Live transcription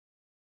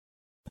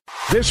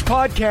This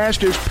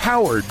podcast is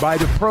powered by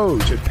the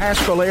pros at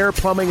Paschal Air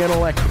Plumbing and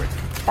Electric.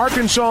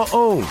 Arkansas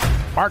owned,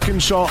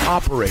 Arkansas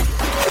operated.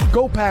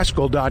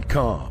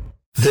 GoPaschal.com.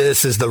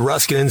 This is the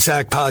Ruscin and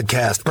Zach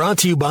podcast, brought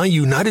to you by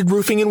United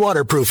Roofing and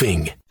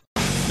Waterproofing.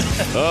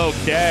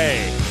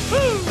 Okay,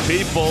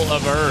 people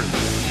of Earth.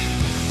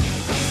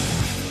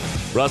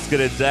 Ruscin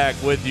and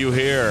Zach with you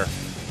here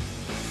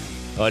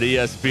on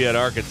ESPN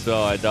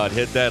Arkansas and on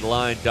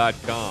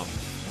hitthatline.com.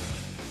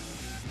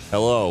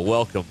 Hello,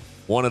 welcome,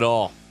 one and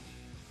all.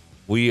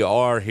 We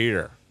are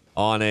here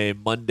on a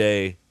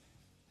Monday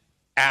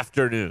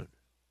afternoon.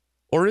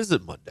 Or is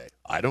it Monday?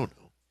 I don't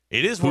know.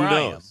 It is where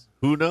I am.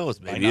 Who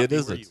knows? Maybe it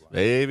isn't.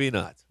 Maybe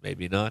not.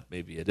 Maybe not.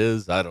 Maybe it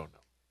is. I don't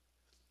know.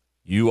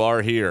 You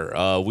are here.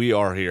 We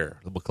are here.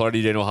 The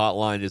McClarty Daniel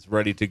hotline is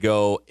ready to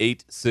go.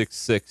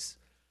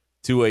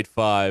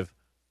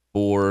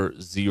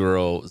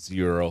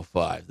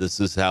 866-285-4005. This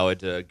is how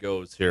it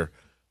goes here.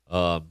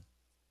 There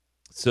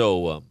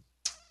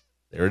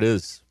it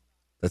is.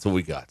 That's what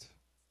we got.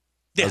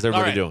 Yeah, how's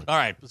everybody doing? All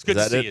right. It's good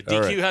to see you.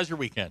 DQ, right. How's your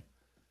weekend?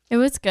 It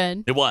was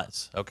good. It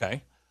was.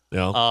 Okay.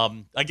 Yeah.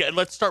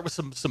 Let's start with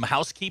some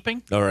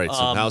housekeeping. All right.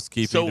 Some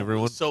housekeeping,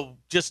 everyone. So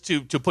just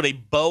to put a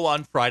bow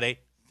on Friday,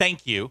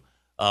 thank you.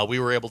 We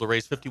were able to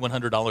raise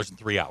 $5,100 in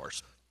 3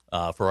 hours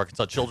for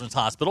Arkansas Children's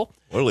Hospital.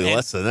 Really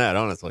less than that,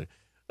 honestly.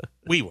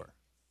 We were.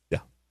 Yeah.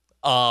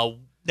 Now,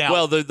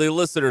 well, the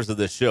listeners of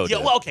this show. Yeah.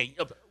 did. Well, okay.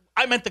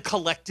 I meant the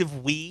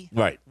collective we.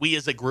 Right. We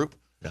as a group.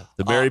 Yeah.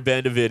 The merry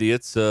band of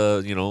idiots. So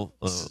as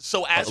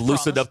loosened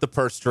promised, up the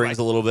purse strings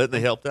a little bit, and they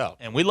helped out.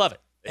 And we love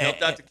it. They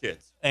helped out the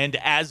kids. And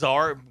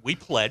we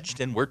pledged,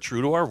 and we're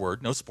true to our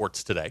word. No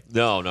sports today.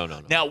 No.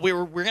 Now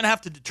we're going to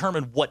have to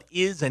determine what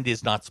is and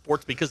is not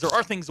sports, because there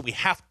are things that we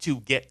have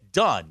to get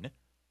done,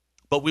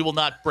 but we will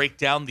not break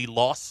down the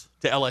loss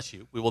to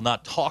LSU. We will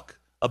not talk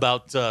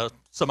about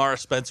Samara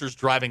Spencer's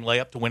driving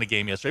layup to win a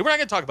game yesterday. We're not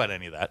going to talk about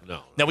any of that.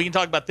 No. Now we can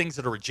talk about things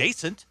that are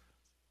adjacent.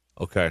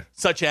 Okay.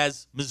 Such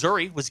as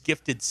Missouri was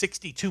gifted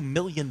 $62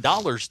 million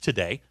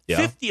today, Yeah.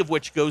 50 of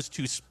which goes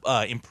to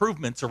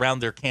improvements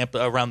around their camp,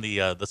 around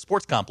the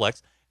sports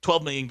complex.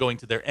 $12 million going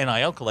to their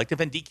NIL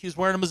collective, and DQ's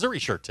wearing a Missouri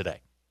shirt today.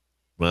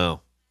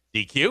 Wow.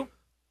 DQ?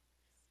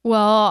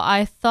 Well,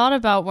 I thought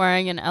about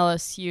wearing an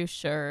LSU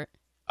shirt.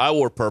 I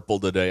wore purple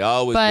today. I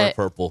always wear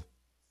purple.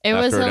 It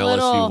was after an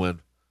LSU win.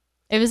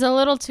 It was a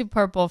little too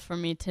purple for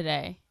me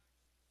today.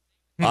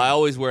 I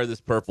always wear this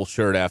purple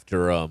shirt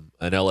after an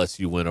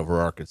LSU win over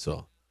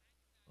Arkansas.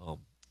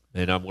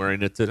 And I'm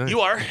wearing it today.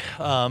 You are.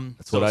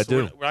 That's what I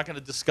do. We're not going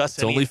to discuss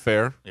It's only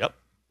fair. Yep.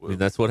 I mean,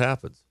 that's what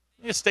happens.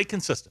 Yeah, stay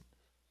consistent.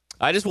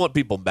 I just want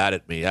people mad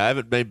at me. I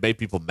haven't made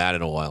people mad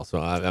in a while, so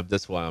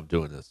that's why I'm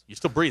doing this. You're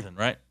still breathing,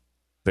 right?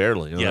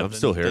 Barely. I'm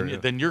still here.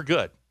 Then you're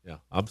good. Yeah,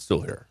 I'm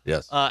still here.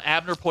 Yes.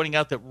 Abner pointing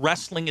out that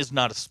wrestling is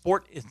not a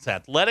sport; it's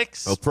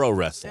athletics. Oh, pro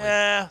wrestling.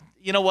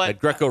 You know what? That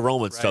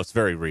Greco-Roman stuff's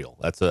very real.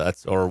 That's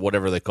or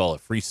whatever they call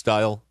it,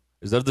 freestyle.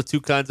 Is that the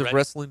two kinds of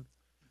wrestling?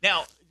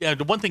 Now,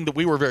 the one thing that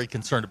we were very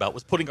concerned about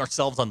was putting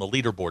ourselves on the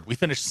leaderboard. We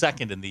finished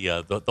second in the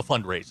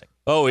fundraising.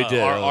 Oh, we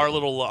did. Our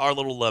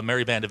little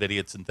merry band of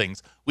idiots and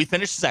things. We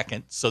finished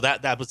second, so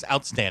that was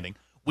outstanding.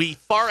 We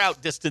far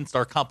outdistanced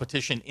our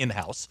competition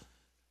in-house,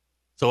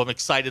 so I'm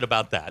excited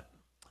about that.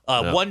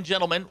 One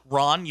gentleman,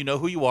 Ron, you know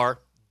who you are.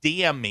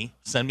 DM me.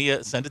 Send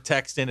a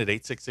text in at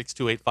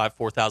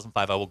 866-285-4005.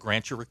 I will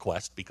grant your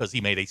request because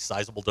he made a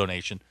sizable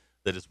donation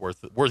that is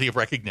worthy of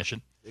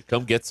recognition.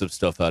 Come get some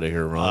stuff out of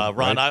here, Ron.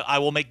 Ron, right? I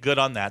will make good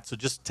on that. So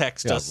just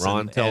text us.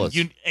 Ron, tell us.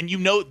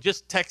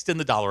 Just text in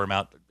the dollar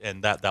amount,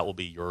 and that will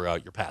be your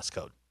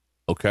passcode.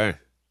 Okay.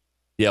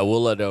 Yeah,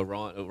 we'll let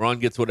Ron. Ron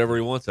gets whatever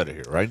he wants out of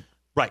here, right?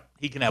 Right.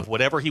 He can have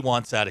whatever he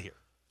wants out of here.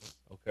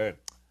 Okay.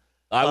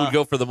 I would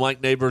go for the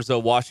Mike Neighbors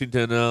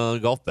Washington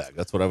golf bag.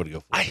 That's what I would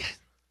go for.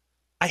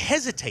 I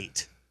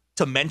hesitate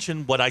to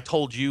mention what I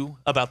told you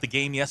about the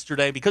game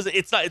yesterday because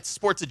it's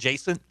sports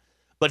adjacent.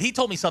 But he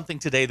told me something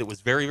today that was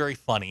very, very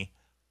funny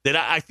that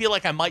I feel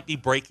like I might be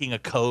breaking a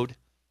code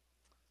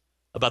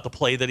about the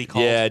play that he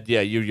called. Yeah,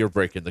 you're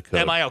breaking the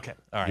code. Am I? Okay.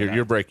 All right.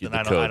 You're breaking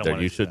the code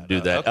there. You shouldn't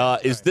do that.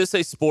 Okay. Is this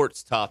a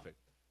sports topic?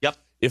 Yep.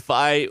 If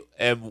I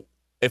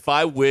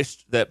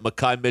wished that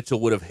Mekhi Mitchell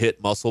would have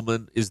hit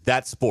Musselman, is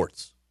that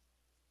sports?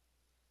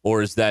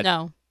 Or is that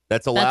No.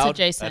 That's allowed? That's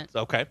adjacent.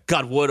 That's okay.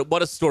 God,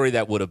 what a story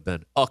that would have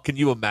been. Oh, can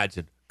you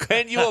imagine?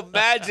 Can you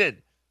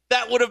imagine?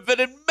 That would have been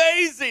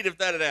amazing if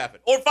that had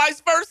happened. Or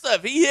vice versa,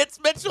 if he hits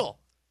Mitchell.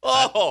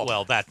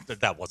 Oh.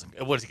 That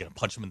wasn't. What is he going to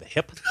punch him in the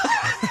hip?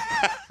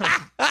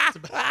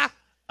 God,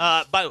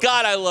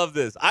 I love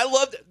this. I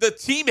love the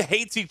team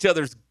hates each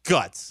other's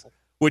guts,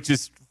 which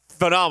is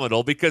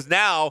phenomenal because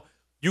now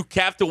you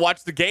have to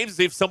watch the games to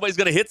see if somebody's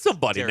going to hit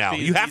somebody now.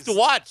 You have to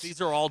watch.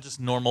 These are all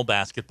just normal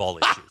basketball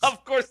issues.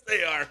 Of course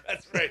they are.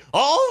 That's right.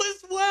 All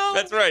is well.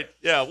 That's right.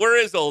 Yeah.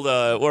 Where is old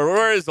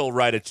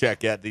Write a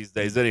Check at these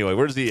days anyway?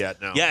 Where's he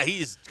at now? Yeah,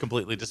 he's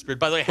completely disappeared.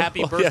 By the way,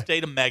 happy birthday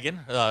to Megan.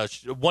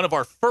 One of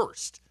our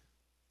first.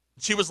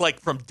 She was like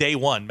from day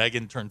one.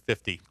 Megan turned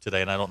 50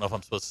 today, and I don't know if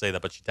I'm supposed to say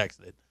that, but she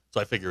texted it.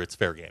 So I figure it's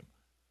fair game.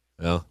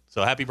 Yeah.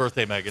 So happy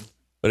birthday, Megan.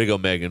 Way to go,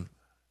 Megan.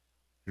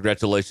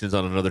 Congratulations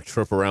on another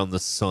trip around the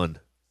sun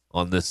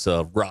on this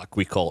rock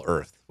we call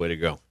Earth. Way to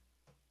go.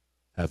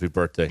 Happy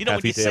birthday. You know,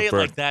 Happy when you day say of it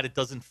birth. like that, it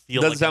doesn't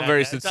feel Doesn't like sound an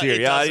very act- it sincere.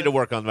 do- it Yeah, I need doesn't. to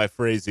work on my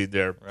phrasing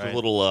there. Right. It's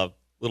a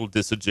little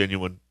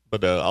disingenuous,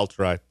 but I'll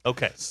try.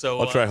 Okay, so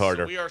I'll try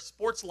harder. So we are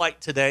sports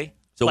light today.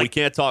 So we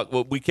can't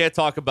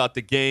talk about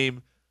the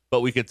game,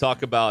 but we can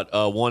talk about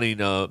wanting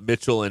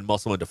Mitchell and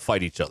Musselman to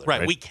fight each other.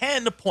 Right. We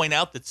can point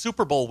out that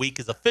Super Bowl week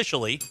is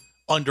officially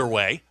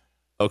underway.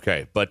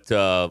 Okay, but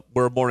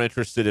we're more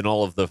interested in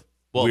all of the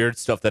weird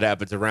stuff that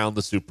happens around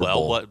the Super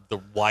Bowl.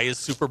 Why is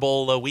Super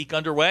Bowl week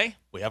underway?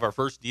 We have our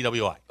first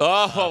DWI.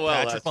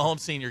 Patrick Mahomes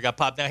Sr. got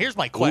popped. Now, here's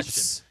my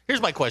question. Oops.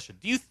 Here's my question.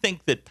 Do you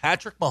think that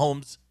Patrick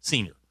Mahomes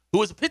Sr., who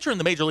was a pitcher in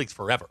the major leagues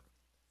forever,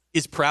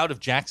 is proud of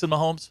Jackson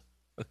Mahomes?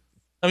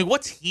 I mean,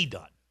 what's he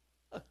done?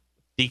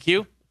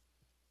 DQ?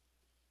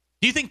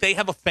 Do you think they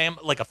have a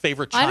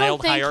favorite child I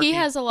don't think hierarchy? he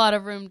has a lot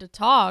of room to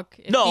talk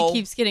if No. he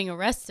keeps getting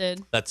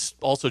arrested. That's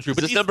also true. Is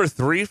But this he's- number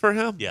 3 for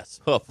him? Yes.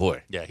 Oh,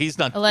 boy. Yeah, he's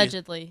not.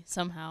 Allegedly,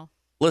 somehow.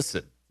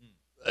 Listen,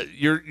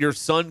 your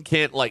son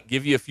can't,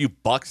 give you a few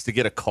bucks to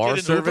get a car Get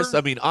an service? Uber?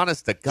 I mean,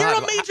 honest to God.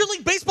 You're a Major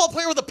League Baseball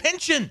player with a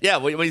pension. Yeah,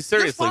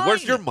 seriously,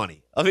 where's fine. your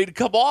money? I mean,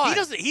 come on.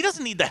 He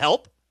doesn't need the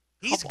help.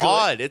 He's Come good.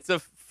 on. It's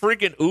a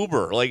freaking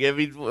Uber.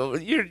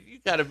 You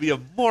got to be a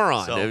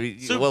moron. So,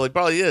 he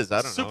probably is. I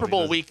don't know. Super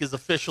Bowl week is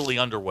officially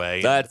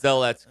underway. That's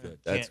good.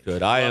 That's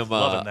good. I am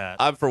loving that.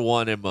 I'm for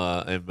one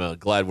am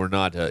glad we're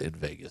not in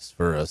Vegas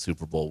for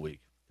Super Bowl week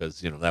because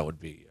that would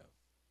be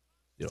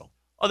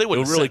they it would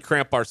wouldn't really send-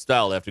 cramp our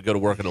style to have to go to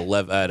work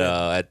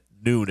at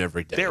noon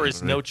every day. There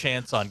is no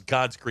chance on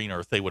God's green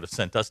earth they would have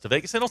sent us to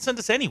Vegas. They don't send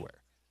us anywhere.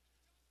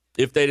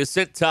 If they'd have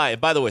sent Ty, and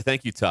by the way,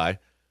 thank you, Ty.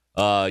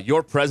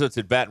 Your presence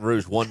at Baton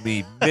Rouge won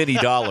me many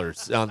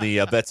dollars on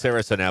the Bet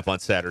Saracen app on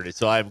Saturday,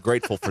 so I am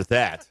grateful for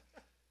that.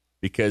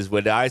 Because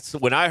when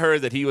I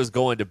heard that he was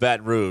going to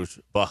Baton Rouge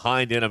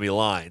behind enemy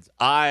lines,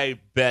 I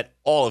bet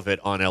all of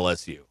it on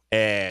LSU,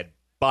 and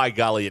by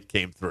golly, it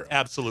came through.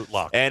 Absolute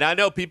lock. And I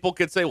know people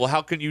could say, well,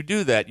 how can you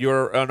do that?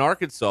 You're an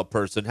Arkansas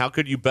person. How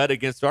could you bet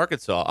against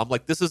Arkansas? I'm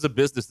like, this is a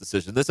business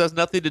decision. This has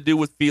nothing to do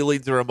with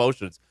feelings or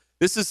emotions.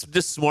 This is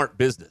just smart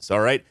business,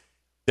 all right?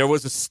 There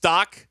was a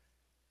stock,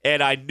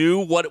 and I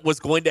knew what was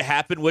going to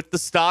happen with the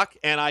stock,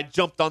 and I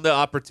jumped on the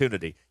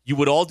opportunity. You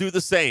would all do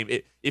the same.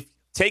 If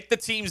take the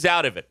teams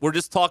out of it. We're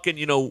just talking,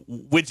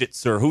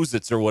 widgets or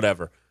who's-its or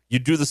whatever. You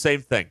do the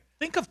same thing.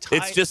 Think of Ty.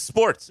 It's just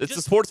sports. It's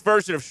the sports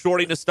version of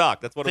shorting a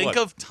stock. That's what it was.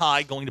 Think of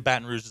Ty going to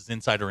Baton Rouge as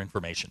insider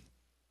information.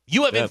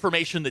 You have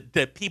information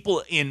that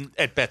people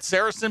at Bet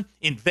Saracen,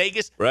 in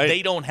Vegas,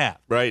 they don't have.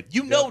 Right.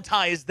 You know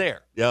Ty is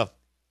there. Yeah.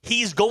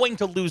 He's going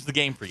to lose the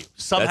game for you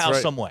somehow,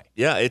 some way.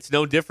 Yeah, it's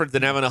no different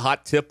than having a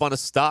hot tip on a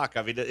stock.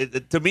 I mean,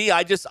 to me,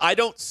 I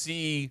don't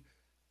see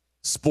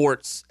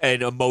sports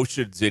and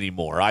emotions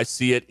anymore. I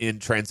see it in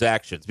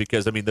transactions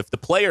because, I mean, if the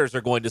players are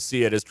going to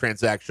see it as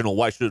transactional,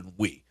 why shouldn't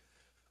we?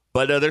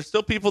 But there's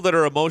still people that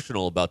are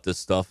emotional about this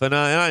stuff, and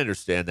I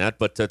understand that.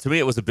 But to me,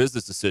 it was a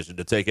business decision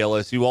to take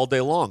LSU all day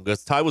long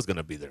because Ty was going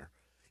to be there.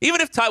 Even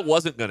if Ty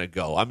wasn't going to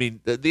go, I mean,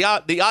 the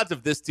odds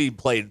of this team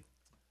playing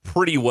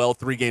pretty well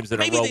 3 games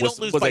in a row.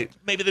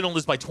 Maybe they don't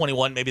lose by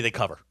 21. Maybe they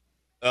cover.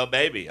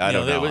 Maybe. I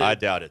don't know. I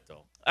doubt it,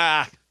 though.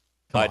 I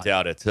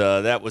doubt it.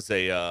 That was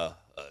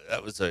a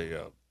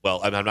well,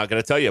 I'm not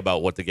going to tell you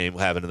about what the game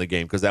happened in the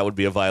game because that would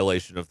be a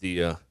violation of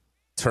the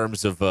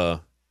terms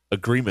of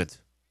agreement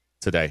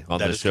today on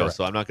this show. Correct.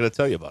 So I'm not going to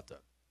tell you about that.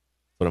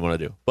 That's what I'm going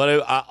to do.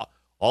 But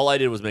all I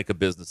did was make a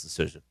business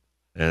decision,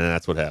 and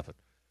that's what happened.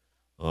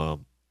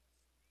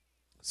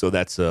 So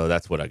that's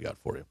what I got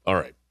for you. All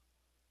right.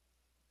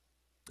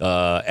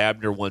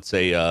 Abner wants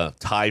a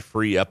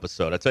tie-free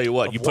episode. I tell you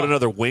what, you put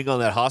another wing on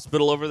that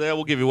hospital over there,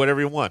 we'll give you whatever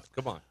you want.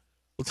 Come on.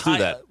 Let's do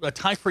that. A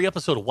tie-free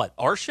episode of what?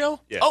 Our show?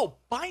 Yeah. Oh,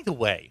 by the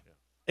way,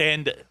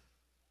 and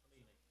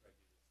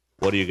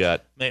What do you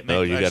got? I just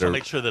want to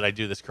make sure that I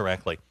do this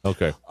correctly.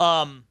 Okay.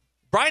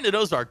 Brian at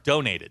Ozark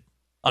donated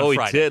on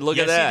Friday. He did? Look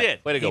at that. He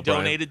did. Way to go, he Brian.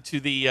 donated to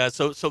the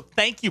so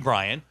thank you,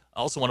 Brian. I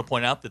also want to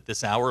point out that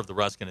this hour of the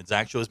Ruscin and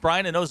Zach Show is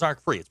Brian and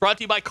Ozark free. It's brought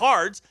to you by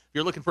Cards. If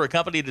you're looking for a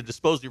company to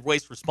dispose of your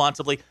waste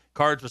responsibly,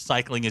 Cards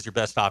Recycling is your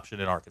best option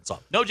in Arkansas.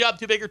 No job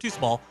too big or too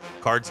small.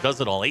 Cards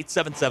does it all.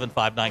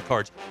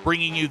 877-59-CARDS.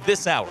 Bringing you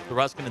this hour, the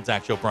Ruscin and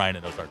Zach Show, Brian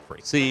and Ozark free.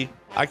 See,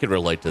 I can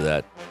relate to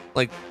that.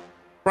 Like,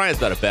 Brian's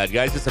not a bad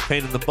guy. He's just a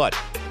pain in the butt.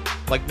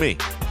 Like me.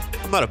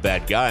 I'm not a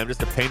bad guy. I'm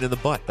just a pain in the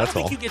butt. That's I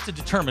think all. you get to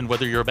determine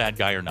whether you're a bad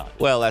guy or not.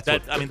 Well, that's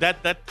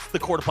that's the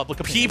court of public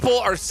opinion. People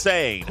are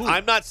saying. Who?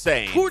 I'm not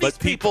saying. Who are these but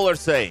people are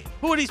saying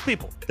Who are these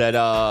people? that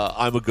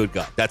I'm a good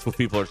guy. That's what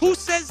people are saying. Who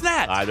says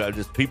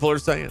that? People are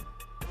saying.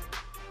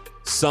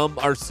 Some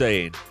are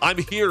saying. I'm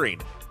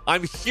hearing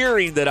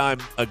that I'm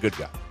a good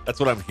guy. That's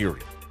what I'm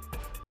hearing.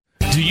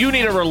 Do you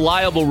need a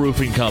reliable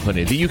roofing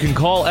company that you can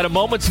call at a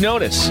moment's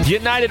notice?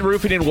 United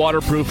Roofing and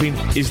Waterproofing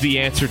is the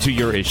answer to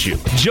your issue.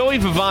 Joey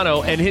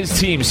Vivano and his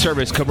team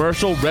service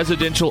commercial,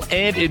 residential,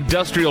 and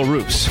industrial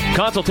roofs.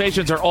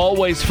 Consultations are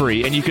always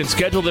free, and you can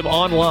schedule them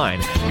online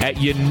at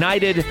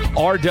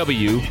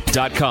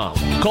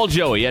unitedrw.com. Call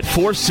Joey at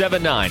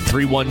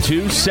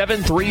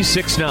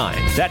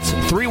 479-312-7369. That's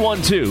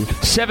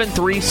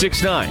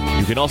 312-7369.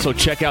 You can also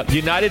check out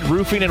United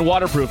Roofing and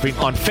Waterproofing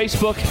on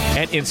Facebook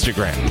and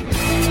Instagram.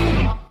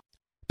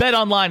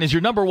 BetOnline is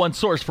your number one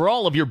source for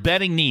all of your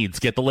betting needs.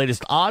 Get the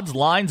latest odds,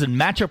 lines, and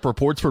matchup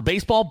reports for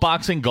baseball,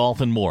 boxing,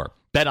 golf, and more.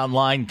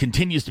 BetOnline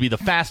continues to be the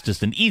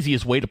fastest and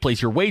easiest way to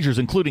place your wagers,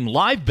 including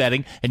live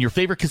betting and your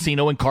favorite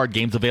casino and card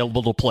games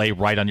available to play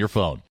right on your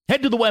phone.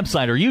 Head to the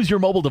website or use your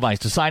mobile device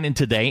to sign in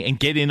today and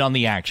get in on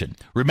the action.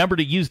 Remember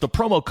to use the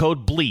promo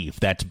code BLEAV,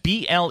 that's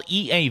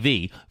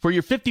BLEAV, for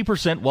your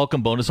 50%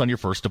 welcome bonus on your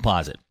first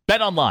deposit.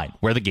 BetOnline,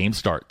 where the game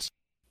starts.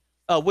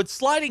 Would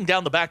sliding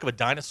down the back of a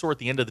dinosaur at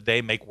the end of the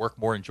day make work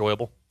more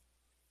enjoyable?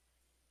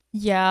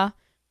 Yeah.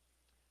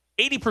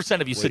 80%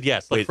 of you said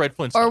yes, like Fred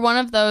Flintstone. Or one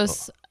of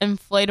those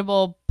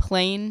inflatable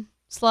plane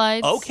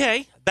slides.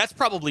 Okay, that's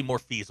probably more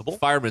feasible.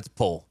 Fireman's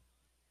pole.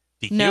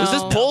 DQ. No. Does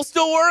this pole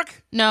still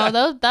work?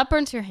 No, that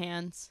burns your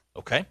hands.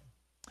 Okay.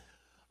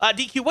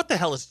 DQ, what the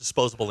hell is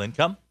disposable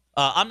income?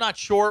 I'm not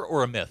sure,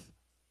 or a myth?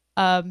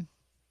 A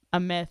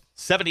myth.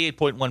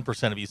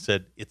 78.1% of you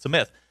said it's a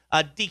myth.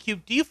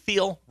 DQ, do you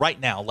feel right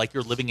now like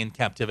you're living in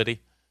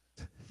captivity?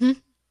 No.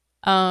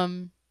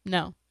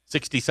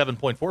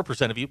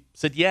 67.4% of you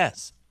said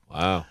yes.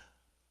 Wow.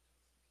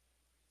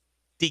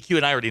 DQ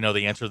and I already know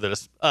the answer to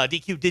this.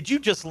 DQ, did you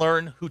just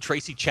learn who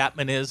Tracy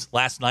Chapman is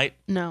last night?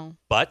 No.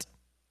 But?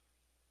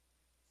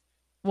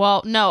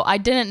 Well, no, I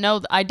didn't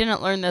know. I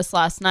didn't learn this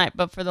last night,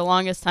 but for the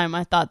longest time,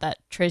 I thought that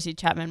Tracy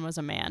Chapman was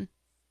a man.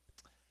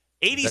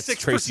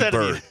 86%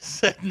 of you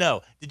said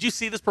no. Did you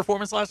see this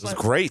performance last night? It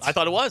was great. I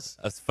thought it was.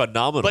 That's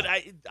phenomenal. But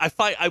I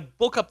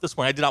woke up this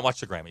morning. I did not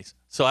watch the Grammys.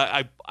 So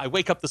I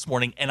wake up this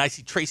morning and I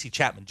see Tracy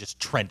Chapman just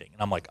trending.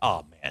 And I'm like,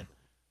 oh, man.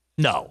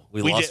 No.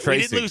 We lost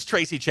Tracy. We didn't lose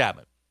Tracy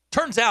Chapman.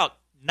 Turns out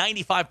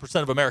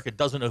 95% of America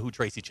doesn't know who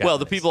Tracy Chapman is. Well,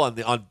 the people on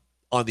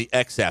the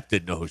X app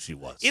didn't know who she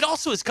was. It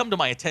also has come to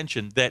my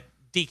attention that,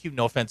 DQ,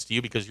 no offense to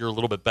you because you're a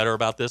little bit better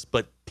about this,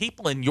 but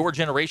people in your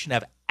generation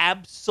have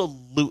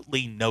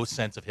absolutely no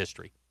sense of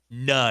history.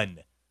 None.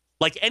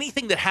 Like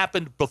anything that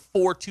happened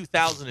before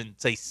 2007.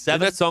 Isn't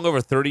that song over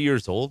 30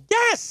 years old?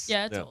 Yes.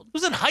 Yeah, it's old. It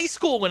was in high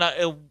school when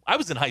I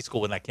was in high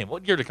school when that came.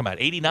 What year did it come out?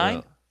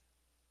 89?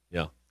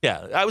 Yeah.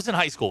 Yeah, I was in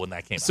high school when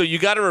that came out. So you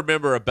got to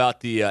remember about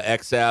the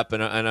X app,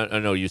 and I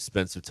know you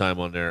spent some time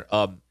on there.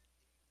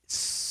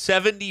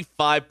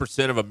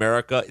 75% of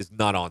America is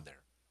not on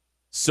there.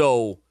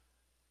 So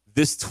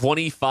this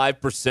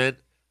 25%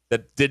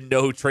 that didn't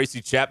know who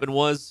Tracy Chapman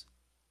was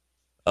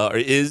or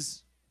is,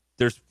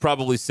 there's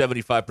probably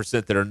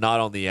 75% that are not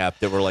on the app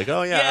that were like,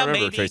 oh, yeah, I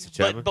remember maybe, Tracy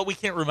Chapman. But we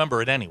can't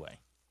remember it anyway.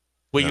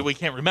 We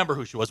can't remember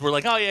who she was. We're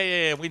like, oh,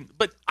 yeah.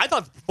 But I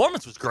thought the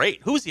performance was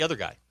great. Who was the other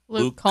guy?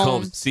 Luke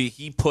Combs. See,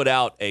 he put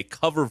out a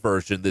cover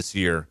version this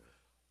year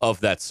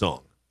of that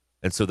song.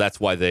 And so that's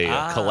why they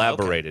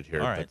collaborated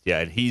here. All right. But yeah,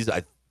 and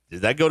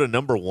did that go to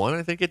number one?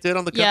 I think it did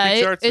on the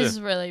country charts. It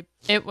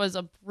was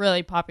a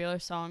really popular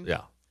song.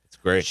 Yeah, it's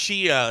great.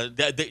 She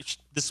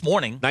this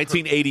morning,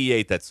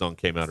 1988, that song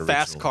came out originally.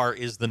 Fast Car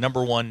is the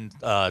number one,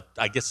 I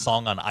guess,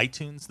 song on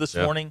iTunes this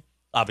morning.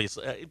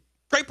 Obviously,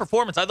 great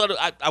performance. I thought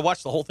I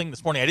watched the whole thing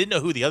this morning. I didn't know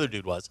who the other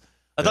dude was.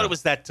 I thought it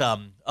was that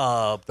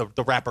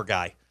the rapper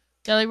guy.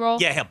 Jelly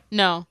Roll? Yeah, him.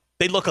 No.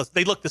 They look the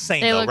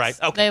same right?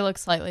 Okay. They look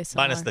slightly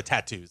similar. Minus the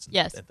tattoos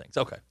Yes. and things.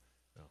 Okay.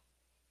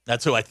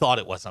 That's who I thought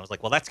it was. I was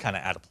like, well, that's kind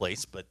of out of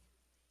place, but.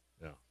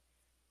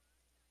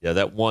 Yeah,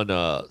 that won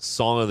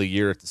Song of the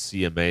Year at the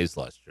CMAs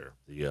last year.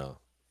 The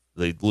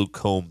Luke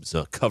Combs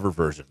cover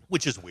version.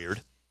 Which is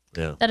weird.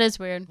 Yeah. That is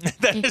weird.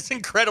 That is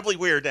incredibly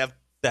weird to have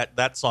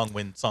that song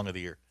win Song of the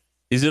Year.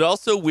 Is it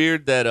also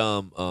weird that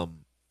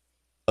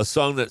a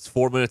song that's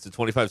 4 minutes and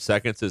 25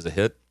 seconds is a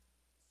hit?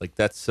 Like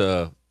that's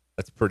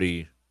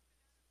pretty.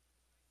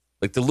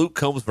 Like the Luke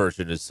Combs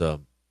version is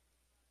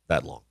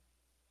that long.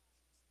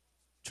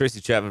 Tracy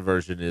Chapman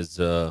version is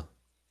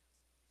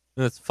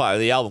it's 5.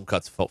 The album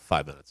cut's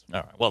 5 minutes. All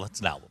right. Well, it's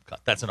an album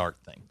cut. That's an art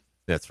thing.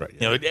 That's right.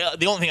 Yeah. You know,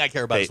 the only thing I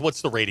care about is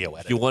what's the radio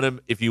edit.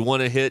 If you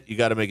want to hit, you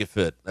got to make it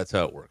fit. That's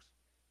how it works.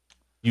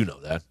 You know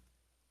that.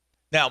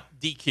 Now,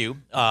 DQ,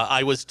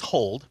 I was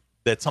told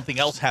that something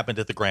else happened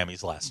at the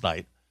Grammys last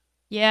night.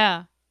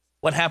 Yeah.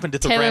 What happened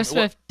at the Taylor Grammys?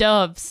 Swift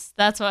dubs.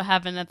 That's what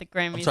happened at the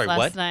Grammys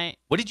last night.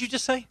 What did you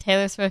just say?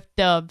 Taylor Swift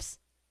dubs.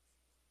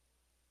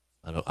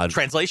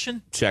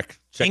 Translation? Check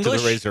English?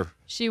 to the razor.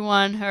 She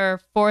won her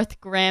 4th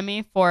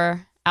Grammy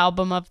for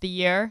Album of the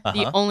Year.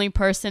 The only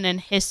person in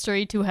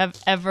history to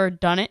have ever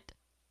done it.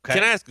 Okay.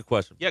 Can I ask a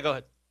question? Yeah, go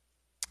ahead.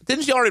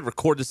 Didn't she already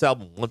record this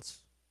album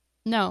once?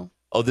 No.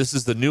 Oh, this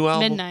is the new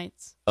album?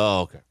 Midnights.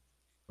 Oh, okay.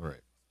 All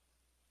right.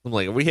 I'm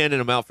like, are we handing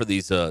them out for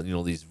these,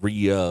 these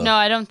No,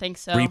 I don't think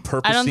so.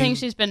 repurposing? I don't think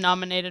she's been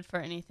nominated for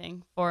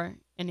anything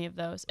any of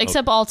those,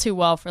 except All Too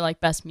Well for like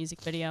best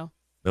music video.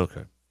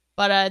 Okay.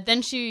 But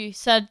then she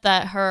said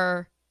that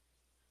her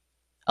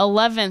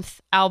 11th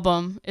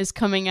album is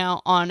coming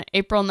out on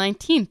April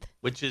 19th,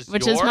 which is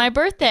my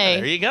birthday.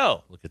 There you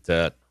go. Look at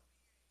that.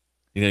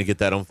 You gonna get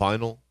that on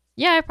vinyl?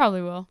 Yeah, I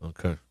probably will.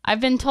 Okay.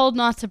 I've been told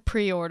not to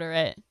pre-order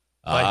it.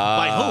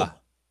 By whom?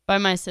 By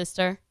my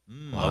sister.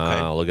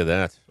 Wow, look at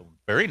that.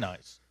 Very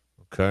nice.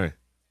 Okay.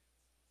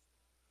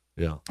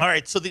 Yeah. All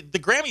right, so the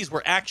Grammys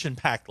were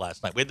action-packed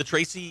last night. We had the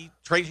Tracy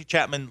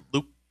Chapman,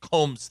 Luke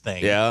Combs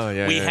thing.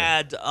 Yeah. We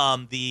had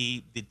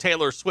the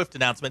Taylor Swift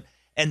announcement,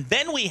 and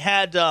then we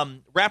had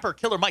rapper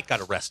Killer Mike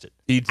got arrested.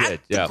 He did,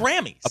 at the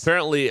Grammys.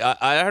 Apparently,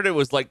 I heard it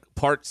was like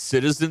part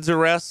citizens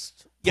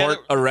arrest, part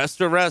arrest.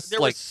 There Like,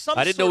 was some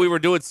I didn't know we were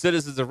doing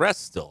citizens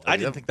arrest still. I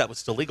didn't think that was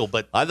still legal,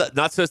 but I thought,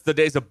 not since the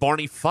days of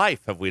Barney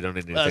Fife have we done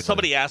anything.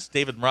 Somebody asked,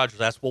 David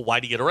Rogers asked, well, why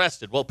did he get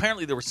arrested? Well,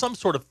 apparently there was some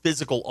sort of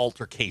physical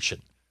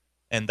altercation,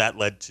 and that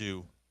led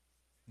to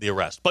the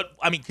arrest. But,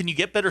 I mean, can you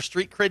get better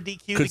street cred,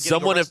 DQ? Could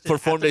someone have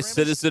performed a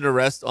citizen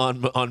arrest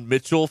on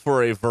Mitchell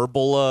for a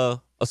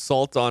verbal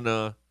assault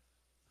on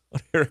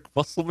Eric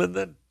Musselman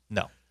then?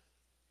 No.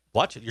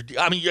 Watch it.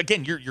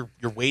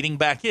 You're wading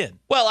back in.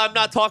 Well, I'm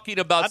not talking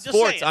about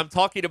sports. Saying. I'm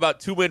talking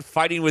about two men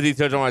fighting with each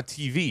other on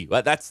TV.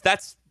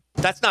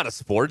 That's not a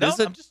sport, No, is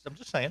it? I'm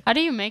just saying. How do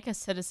you make a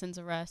citizen's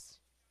arrest?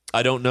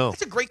 I don't know.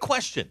 That's a great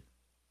question.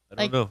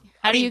 I don't know.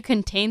 How do you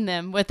contain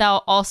them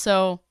without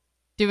also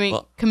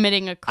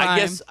committing a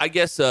crime? I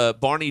guess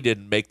Barney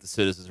didn't make the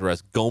citizens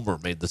arrest. Gomer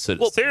made the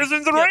citizens.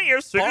 Citizens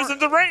arrest.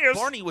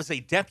 Barney was a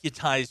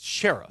deputized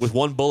sheriff with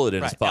one bullet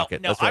in his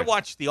pocket. Now That's right. I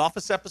watched the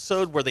Office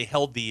episode where they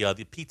held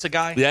the pizza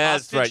guy. Yeah,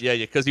 hostage. that's right. Yeah,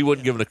 because he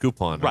wouldn't give him a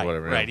coupon or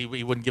whatever. Right.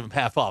 He wouldn't give him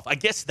half off. I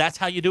guess that's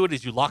how you do it.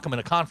 Is you lock him in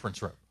a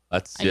conference room. I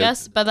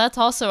guess, but that's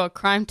also a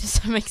crime to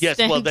some extent.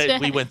 Yes, well,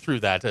 we went through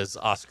that as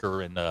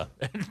Oscar and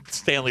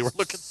Stanley were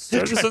looking.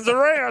 Citizens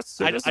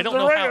arrest. I don't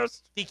know how.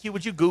 DQ,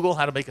 would you Google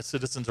how to make a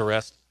citizen's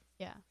arrest?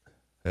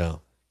 Yeah.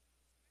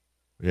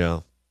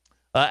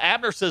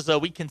 Abner says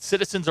we can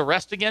citizens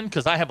arrest again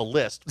because I have a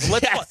list.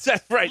 That's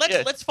right.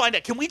 Let's find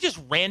out. Can we just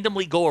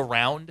randomly go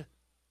around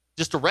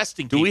just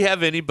arresting people? Do we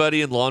have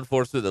anybody in law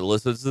enforcement that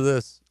listens to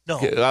this? No.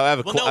 We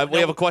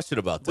have a question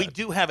about that. We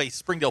do have a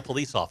Springdale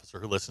police officer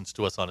who listens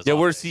to us on his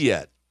where's he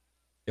at?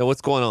 Yeah,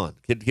 what's going on?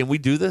 Can we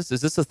do this? Is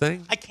this a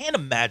thing? I can't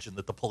imagine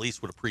that the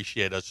police would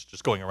appreciate us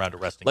just going around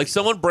arresting like people.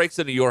 Someone breaks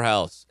into your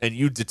house and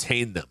you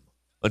detain them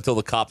until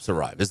the cops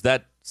arrive. Is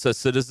that a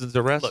citizen's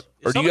arrest? Look,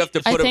 or do you have to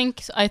put them?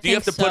 Do you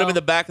have to put them in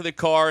the back of the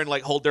car and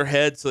like hold their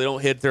head so they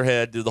don't hit their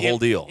head? Do the whole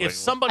deal? If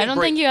somebody, I don't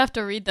think you have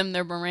to read them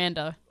their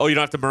Miranda. Oh, you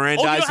don't have to Mirandize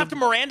you don't have to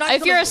Mirandize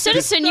If you're a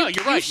citizen,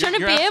 you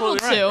shouldn't be able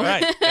to.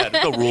 Right. Yeah,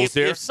 there's no rules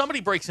here. If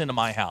somebody breaks into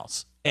my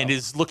house and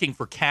is looking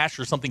for cash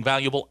or something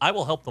valuable, I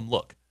will help them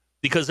look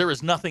because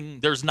there's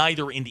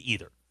neither into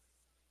either.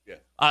 Yeah.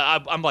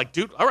 I'm like,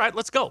 dude, all right,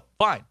 let's go.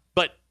 Fine.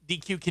 But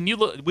DQ, can you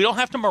look? We don't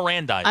have to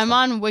Mirandize. I'm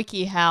on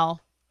WikiHow.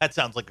 That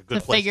sounds like a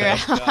good to place figure out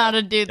how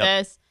to do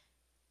this.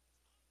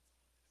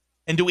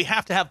 And do we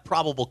have to have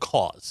probable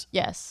cause?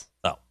 Yes.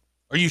 Oh.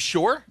 Are you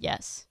sure?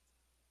 Yes.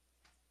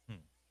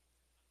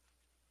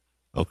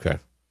 Okay.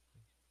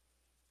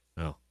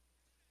 No.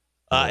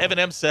 Evan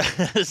M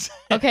says.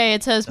 Okay,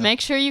 it says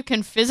make sure you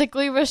can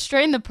physically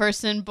restrain the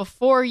person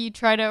before you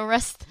try to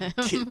arrest them.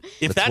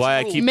 If that's why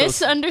I keep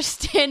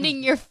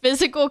misunderstanding your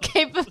physical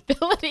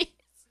capabilities.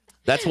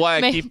 That's why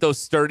I keep those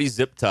sturdy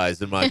zip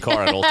ties in my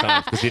car at all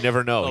times because you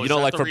never know. Oh, you know,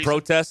 like for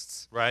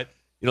protests, right?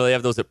 You know, they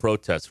have those at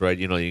protests, right?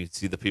 You know, you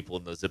see the people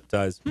in the zip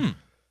ties.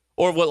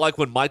 Or like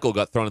when Michael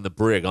got thrown in the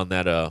brig on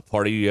that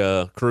party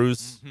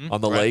cruise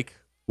on the lake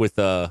with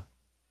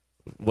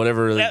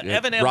whatever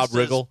Rob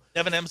Riggle.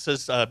 Evan M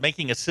says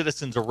making a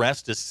citizen's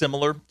arrest is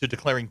similar to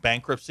declaring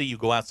bankruptcy. You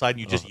go outside and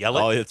you just yell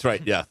it. Oh, that's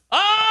right. Yeah.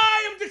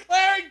 I am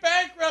declaring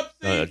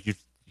bankruptcy.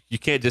 You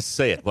can't just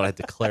say it, but I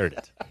declared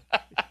it.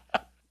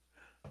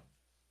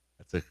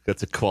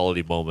 That's a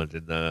quality moment,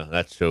 and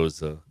that shows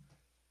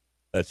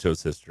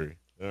history.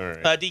 All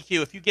right,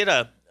 DQ. If you get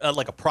a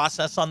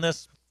process on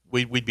this,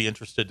 we'd be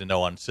interested to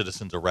know on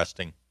citizens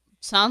arresting.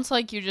 Sounds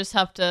like you just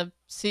have to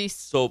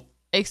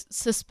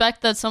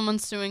suspect that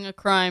someone's doing a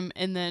crime,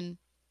 and then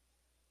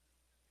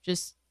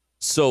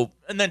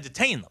and then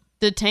detain them.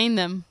 Detain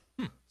them.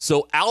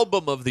 So,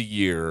 album of the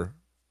year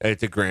at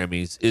the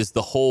Grammys is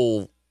the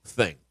whole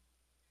thing.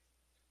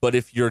 But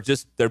if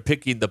they're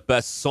picking the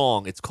best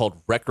song, it's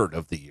called Record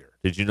of the Year.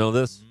 Did you know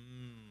this?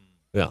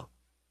 Yeah.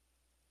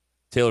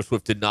 Taylor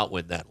Swift did not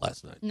win that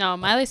last night. No,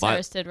 Miley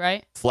Cyrus did,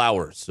 right?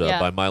 Flowers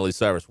by Miley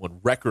Cyrus won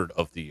Record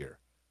of the Year.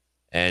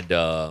 And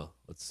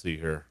let's see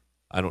here.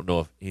 I don't know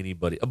if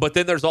anybody... But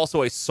then there's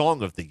also a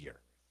Song of the Year.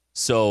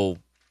 So...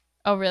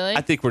 Oh, really?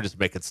 I think we're just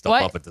making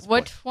stuff up at this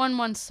point. Which one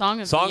won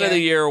Song of the Year? Song of the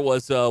Year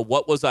was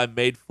What Was I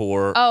Made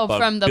For?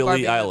 From the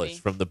Billie Barbie Eilish movie.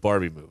 from the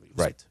Barbie movie.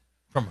 Right.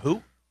 From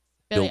who?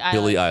 Billie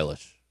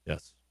Eilish.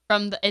 Yes.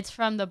 It's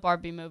from the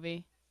Barbie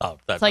movie. Oh,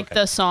 that's it's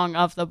the song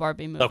of the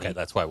Barbie movie. Okay,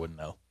 that's why I wouldn't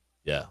know.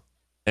 Yeah.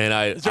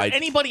 And is there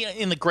anybody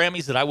in the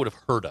Grammys that I would have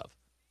heard of?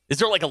 Is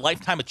there like a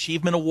Lifetime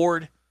Achievement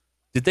Award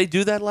Did they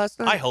do that last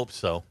night? I hope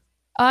so.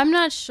 I'm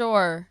not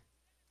sure.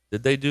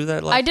 Did they do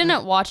that last night? I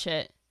didn't watch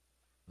it.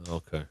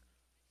 Okay.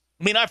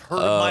 I mean, I've heard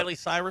of Miley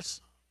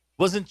Cyrus.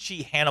 Wasn't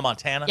she Hannah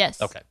Montana?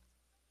 Yes. Okay.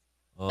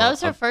 That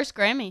was her first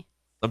Grammy.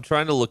 I'm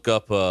trying to look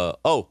up.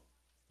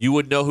 You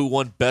would know who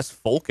won Best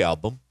Folk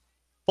Album?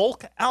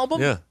 Folk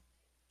album? Yeah,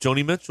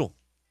 Joni Mitchell.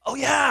 Oh,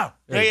 yeah.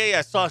 Yeah.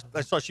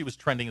 I saw she was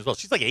trending as well.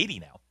 She's like 80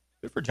 now.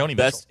 Good for Joni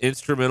Best Mitchell.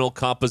 Instrumental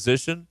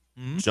Composition,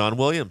 John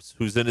Williams,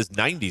 who's in his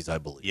 90s, I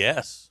believe.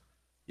 Yes.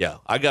 Yeah,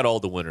 I got all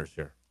the winners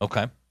here.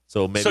 Okay.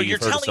 So maybe you're you've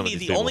heard of telling some me of the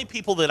these people. only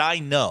people that I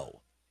know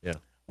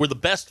were the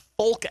best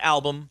folk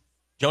album,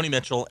 Joni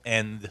Mitchell,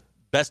 and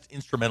best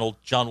instrumental,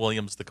 John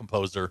Williams, the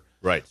composer.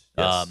 Right.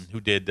 Yes.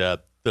 Who did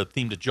the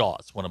theme to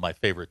Jaws, one of my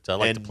favorites. I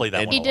like to play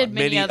that one. He a did lot.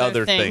 many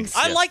other things.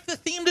 I like the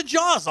theme to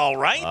Jaws, all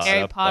right.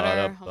 Harry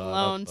Potter, Home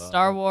Alone,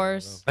 Star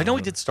Wars. I know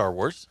he did Star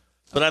Wars,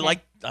 but I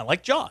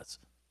like Jaws.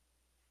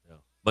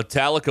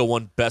 Metallica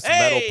won Best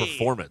Metal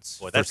Performance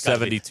for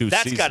 72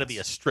 That's seasons. got to be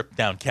a stripped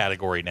down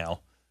category now.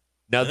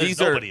 Now There's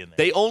these are nobody in there.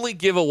 they only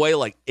give away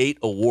like 8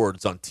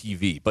 awards on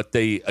TV, but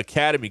the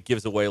Academy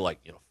gives away like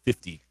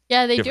 50.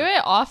 Yeah, they do different-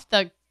 it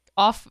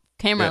off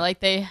camera. Yeah. Like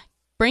they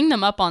bring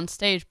them up on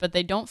stage, but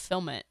they don't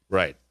film it.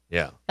 Right.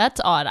 Yeah. That's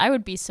odd. I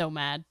would be so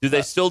mad. Do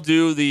they still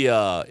do the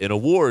in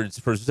awards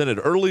presented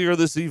earlier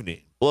this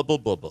evening? Blah blah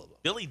blah blah. Blah.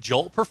 Billy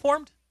Joel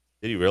performed?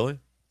 Did he really?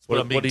 That's what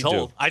I'm being what'd he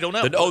told. do? I don't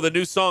know. The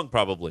new song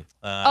probably.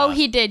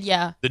 He did,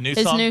 yeah. The new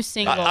His song? new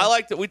single. I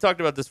liked it. We talked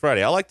about this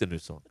Friday. I like the new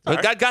song. all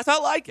right. Guys, I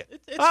like it.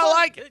 It's I fun.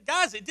 like it.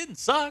 Guys, it didn't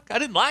suck. I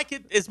didn't like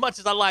it as much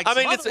as I liked I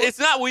mean, some it's other ones.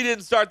 not we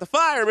didn't start the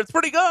fire, but it's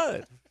pretty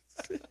good.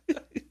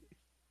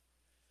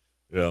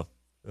 Yeah.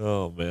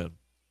 Oh man.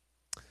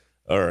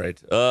 All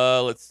right.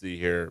 Let's see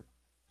here.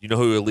 You know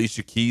who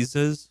Alicia Keys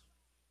is?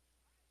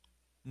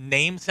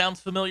 Name sounds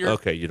familiar.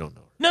 Okay, you don't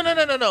know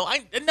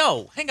her.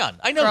 No. Hang on.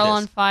 I know Girl this.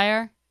 on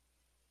Fire.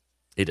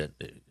 He didn't.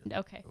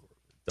 Okay.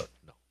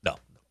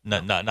 No,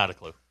 not a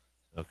clue.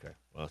 Okay.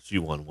 Well, she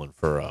won one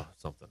for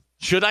something.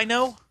 Should I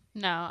know?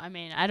 No, I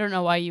mean, I don't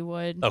know why you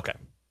would. Okay.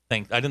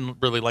 Thanks. I didn't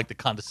really like the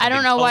I condescending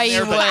don't know tone why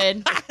there, you but-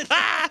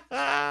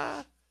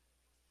 would.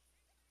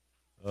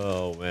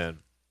 Oh man.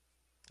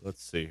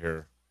 Let's see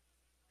here.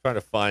 Trying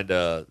to find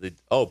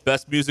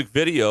best music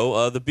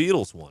video. The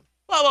Beatles won.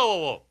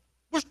 Whoa.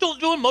 We're still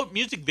doing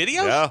music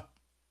videos? Yeah.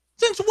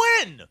 Since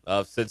when?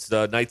 Since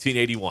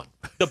 1981.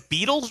 The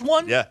Beatles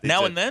won? Yeah, they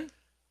Now did. and then?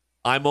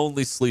 I'm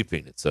only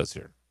sleeping. It says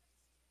here.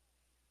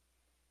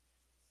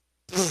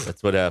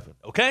 That's what happened.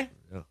 Okay.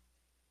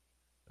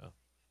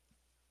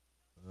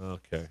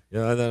 Okay.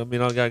 Yeah. I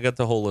mean, I got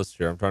the whole list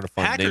here. I'm trying to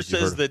find Hacker names you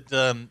says heard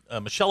of.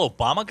 that Michelle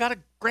Obama got a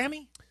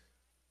Grammy?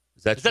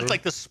 Is that Is that true?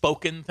 like the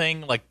spoken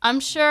thing, like I'm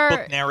sure.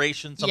 book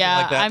narration, something yeah,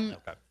 like that? I'm-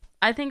 Okay.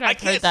 I think I I've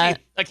heard can't that.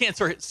 I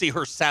can't see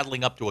her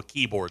saddling up to a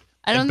keyboard.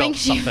 I don't and think belt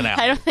she. something out.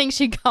 I don't think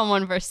she got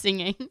one for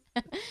singing.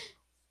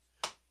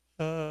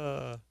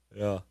 Yeah.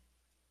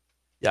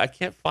 Yeah, I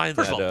can't find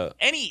First that. of all,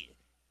 any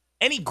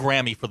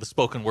Grammy for the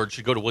spoken word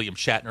should go to William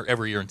Shatner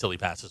every year until he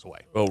passes away.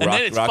 Oh, and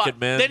then it's Rocket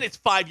Man? Then it's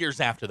 5 years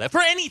after that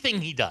for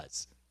anything he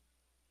does.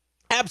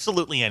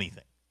 Absolutely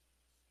anything.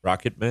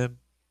 Rocket Man.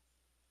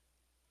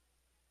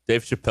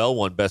 Dave Chappelle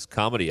won Best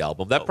Comedy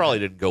Album. That probably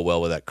didn't go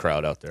well with that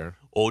crowd out there.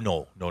 Oh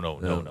no.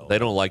 They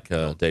don't like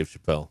Dave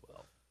Chappelle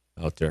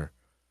out there.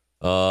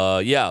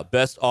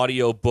 Best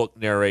audio book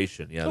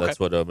narration. Yeah, Okay. that's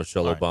what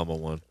Michelle All right. Obama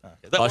won.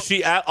 Okay.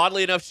 She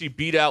oddly enough, she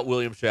beat out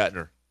William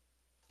Shatner.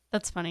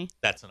 That's funny.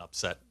 That's an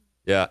upset.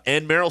 Yeah,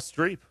 and Meryl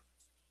Streep.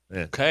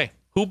 Man. Okay.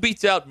 Who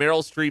beats out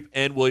Meryl Streep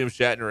and William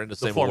Shatner in the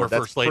The same former award?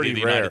 That's First Lady of pretty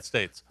the rare. United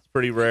States. It's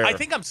pretty rare. I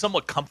think I'm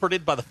somewhat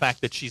comforted by the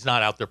fact that she's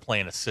not out there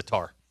playing a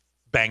sitar,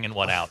 banging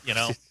one out. You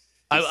know,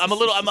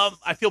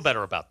 I feel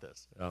better about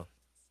this. Oh,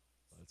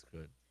 that's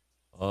good.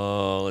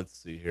 Let's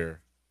see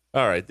here.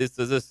 All right, this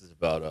is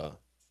about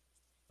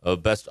a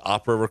best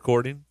opera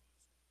recording.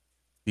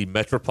 The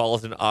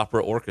Metropolitan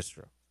Opera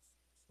Orchestra,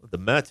 the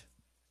Met.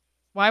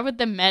 Why would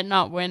the Met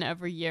not win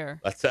every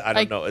year? I don't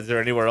Like- know. Is there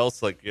anywhere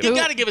else like You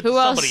got to give it to who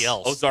else? somebody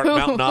else. Ozark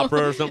Mountain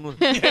Opera or something?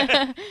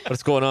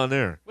 What's going on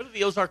there? What are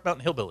the Ozark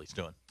Mountain Hillbillies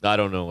doing I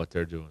don't know what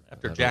they're doing.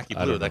 after I don't- Jackie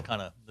I Blue? don't That know.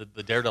 kind of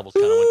the Daredevils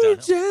kind of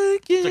went downhill.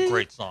 Jackie, It's a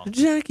great song.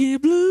 Jackie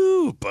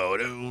Blue.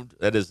 Ba-dum.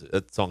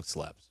 That song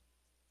slaps.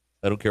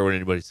 I don't care what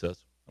anybody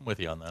says. I'm with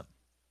you on that.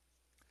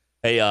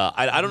 Hey,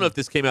 I don't know if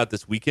this came out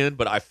this weekend,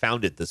 but I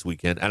found it this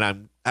weekend, and I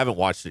haven't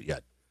watched it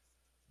yet.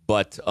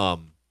 But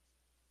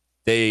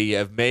they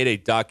have made a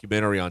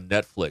documentary on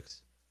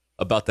Netflix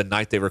about the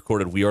night they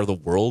recorded "We Are the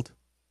World"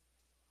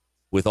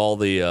 with all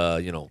the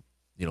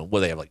what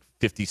they have like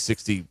 50,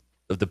 60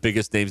 of the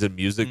biggest names in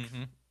music.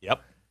 Mm-hmm.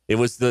 Yep. It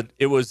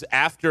was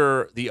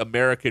after the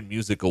American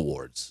Music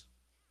Awards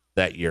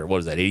that year. What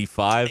was that?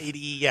 85,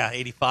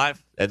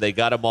 85. and they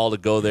got them all to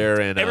go there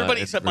and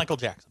Everybody and except Michael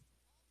Jackson.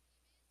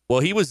 Well,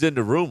 he was in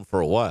the room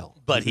for a while,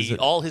 But was in-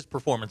 all his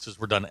performances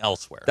were done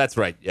elsewhere. That's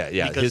right.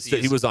 Yeah. Because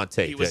He was on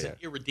tape. He was yeah. an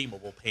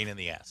irredeemable pain in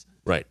the ass.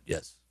 Right.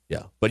 Yes.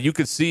 Yeah. But you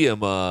could see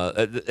him,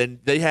 and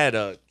they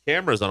had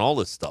cameras on all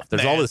this stuff.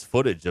 There's all Man. this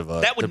footage of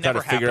That would them trying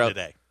never to figure happen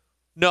out. today.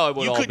 No, it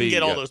would You all couldn't be,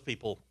 get all those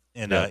people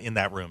in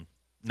that room.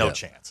 No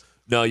chance.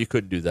 No, you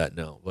couldn't do that.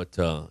 No, but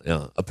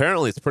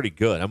apparently it's pretty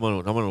good. I'm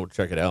gonna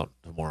check it out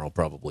tomorrow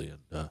probably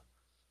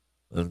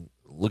and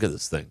look at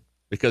this thing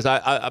because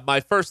I my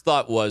first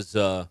thought was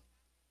a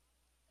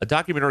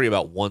documentary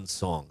about one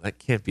song that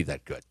can't be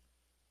that good.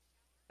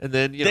 And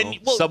then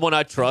someone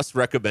I trust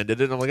recommended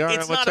it. And I'm like, all right,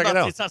 I'm gonna check it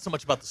out. It's not so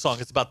much about the song;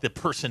 it's about the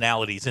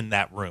personalities in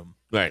that room,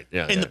 right?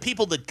 Yeah, and the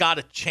people that got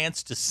a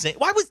chance to sing.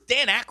 Why was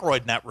Dan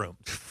Aykroyd in that room?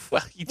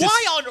 Well,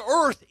 why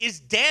on earth is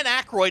Dan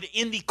Aykroyd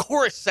in the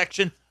chorus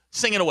section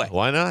singing away?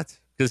 Why not?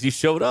 Because he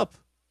showed up.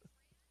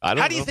 I don't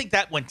know. How do you think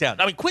that went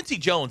down? I mean, Quincy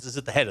Jones is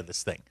at the head of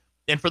this thing.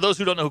 And for those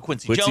who don't know who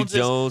Quincy Jones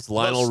is,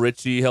 Lionel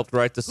Richie helped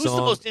write the song. Who's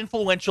the most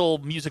influential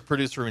music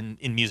producer in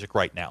music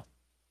right now?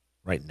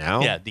 Right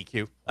now? Yeah,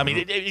 DQ. I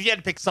mean, if you had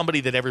to pick somebody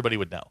that everybody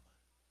would know.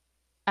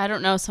 I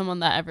don't know someone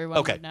that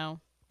everyone would know.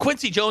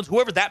 Quincy Jones,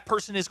 whoever that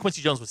person is,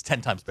 Quincy Jones was 10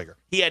 times bigger.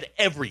 He had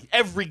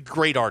every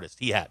great artist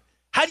he had.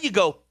 How do you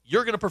go,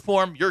 you're going to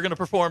perform, you're going to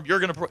perform, you're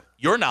going to perform.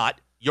 You're not.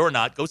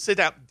 Go sit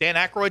down. Dan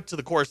Aykroyd to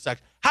the chorus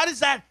section. How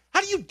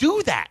do you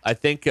do that? I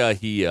think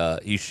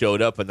he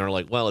showed up and they're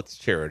like, well, it's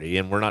charity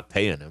and we're not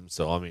paying him.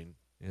 So, I mean,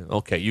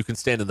 okay, you can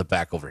stand in the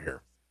back over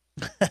here.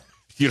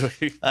 You're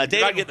not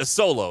getting a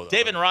solo, though.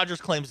 David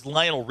Rogers claims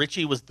Lionel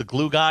Richie was the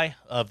glue guy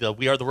of the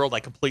We Are the World. I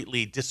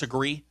completely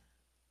disagree.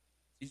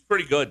 He's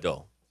pretty good,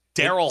 though.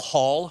 Daryl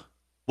Hall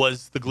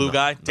was the glue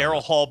guy.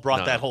 Daryl Hall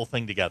brought that whole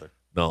thing together.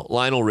 No,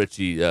 Lionel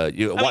Richie,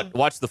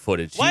 watch the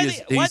footage. Why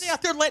are they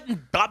out there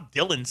letting Bob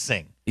Dylan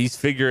sing? He's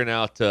figuring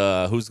out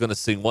who's going to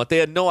sing what. They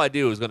had no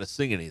idea who was going to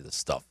sing any of this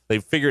stuff. They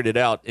figured it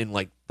out in,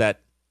 like,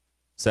 that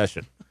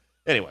session.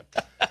 Anyway.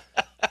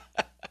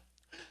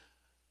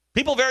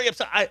 People very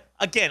upset.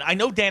 I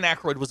know Dan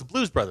Aykroyd was a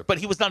blues brother, but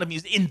he was not a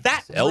musician. In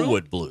that room,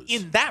 Elwood Blues.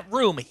 In that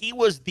room, he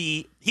was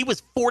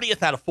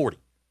 40th out of 40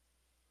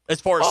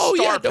 as far as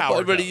star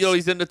power but goes.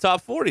 he's in the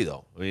top 40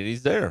 though. I mean,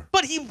 he's there.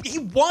 But he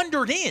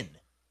wandered in.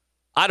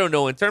 I don't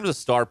know. In terms of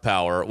star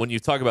power, when you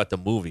talk about the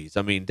movies,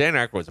 I mean, Dan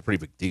Aykroyd's a pretty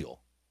big deal.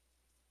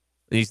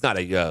 He's not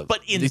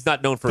he's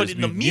not known for his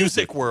music. But in the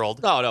music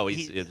world, no,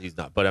 he's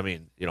not. But I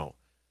mean, and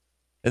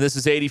this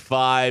is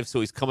 '85,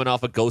 so he's coming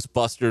off of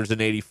Ghostbusters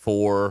in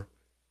 '84.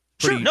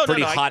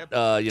 Pretty hot.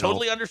 I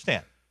totally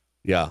understand.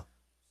 Yeah,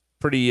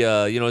 pretty.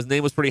 His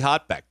name was pretty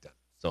hot back then.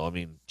 So I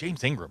mean,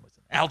 James Ingram was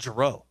Al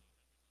Jarreau,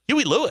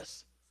 Huey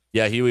Lewis.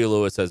 Yeah, Huey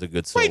Lewis has a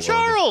good solo. Ray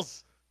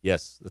Charles.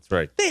 Yes, that's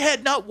right. They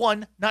had not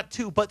one, not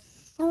two, but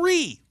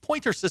 3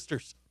 Pointer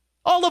Sisters.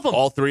 All of them.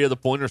 All 3 of the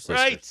Pointer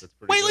Sisters.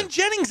 Right. Waylon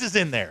Jennings is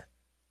in there.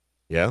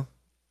 Yeah.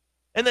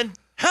 And then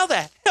how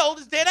the hell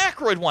does Dan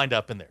Aykroyd wind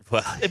up in there?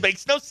 Well, it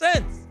makes no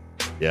sense.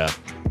 Yeah.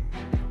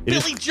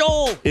 Billy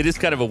Joel. It is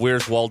kind of a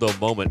Where's Waldo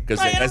moment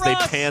because as they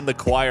pan the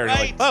choir, you're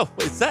like, oh,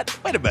 is that?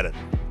 Wait a minute.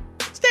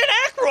 It's Dan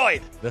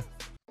Aykroyd.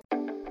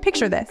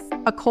 Picture this,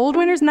 a cold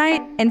winter's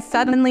night and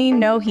suddenly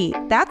no heat.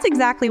 That's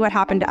exactly what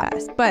happened to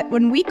us. But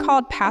when we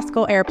called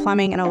Paschal Air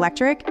Plumbing and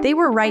Electric, they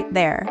were right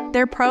there.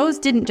 Their pros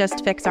didn't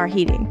just fix our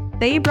heating.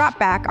 They brought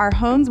back our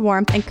home's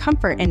warmth and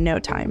comfort in no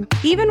time.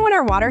 Even when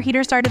our water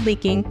heater started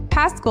leaking,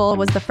 Paschal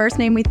was the first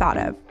name we thought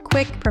of.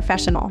 Quick,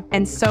 professional,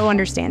 and so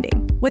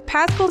understanding. With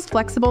Paschal's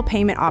flexible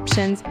payment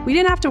options, we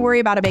didn't have to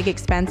worry about a big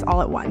expense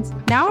all at once.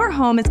 Now our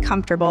home is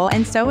comfortable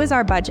and so is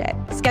our budget.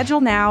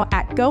 Schedule now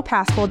at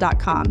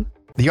gopaschal.com.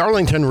 The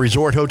Arlington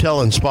Resort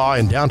Hotel and Spa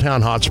in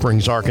downtown Hot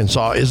Springs,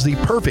 Arkansas is the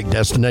perfect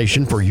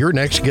destination for your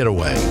next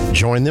getaway.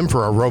 Join them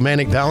for a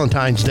romantic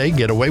Valentine's Day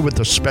getaway with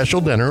a special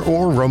dinner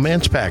or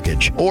romance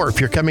package. Or if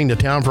you're coming to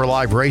town for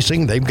live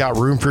racing, they've got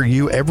room for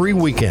you every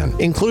weekend,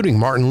 including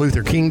Martin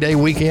Luther King Day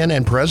weekend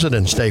and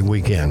President's Day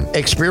weekend.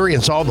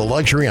 Experience all the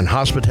luxury and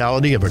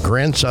hospitality of a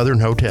Grand Southern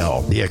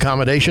hotel. The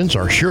accommodations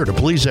are sure to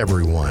please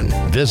everyone.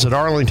 Visit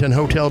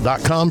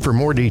arlingtonhotel.com for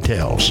more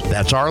details.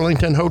 That's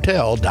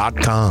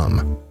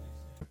arlingtonhotel.com.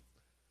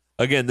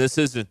 Again, this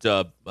isn't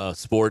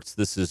sports.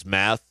 This is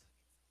math.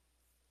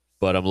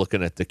 But I'm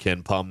looking at the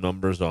Ken Palm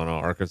numbers on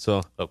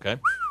Arkansas. Okay.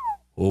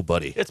 Oh,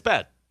 buddy. It's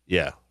bad.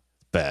 Yeah,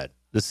 it's bad.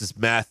 This is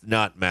math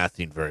not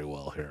mathing very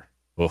well here.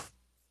 Oof,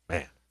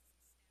 man.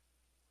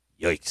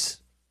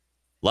 Yikes.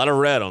 A lot of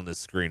red on this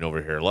screen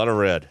over here. A lot of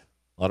red.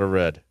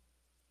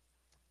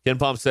 Ken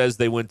Palm says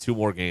they win 2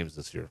 more games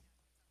this year.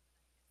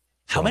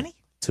 How many?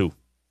 2.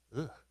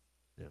 Ugh.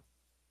 Yeah.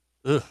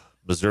 Ugh.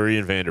 Missouri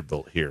and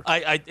Vanderbilt here.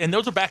 And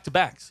those are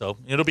back-to-back, so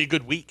it'll be a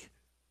good week.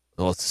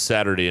 Well, it's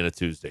Saturday and a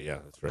Tuesday. Yeah,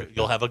 that's right.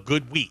 You'll have a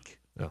good week.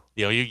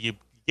 Yeah. You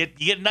get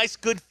a nice,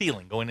 good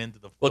feeling going into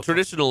the. Well,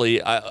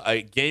 traditionally,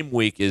 game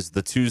week is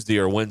the Tuesday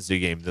or Wednesday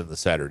game, then the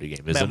Saturday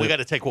game. Isn't we it? got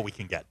to take what we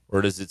can get.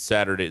 Or does it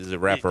Saturday? Does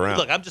it wrap around?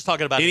 Look, I'm just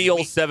talking about any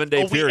old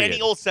 7-day period.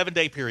 Any old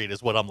 7-day period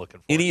is what I'm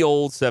looking for. Any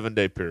old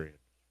 7-day period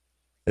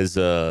is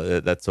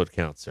that's what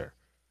counts there.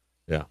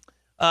 Yeah.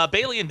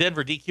 Bailey in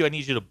Denver, DQ. I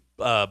need you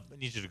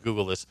to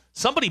Google this.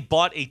 Somebody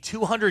bought a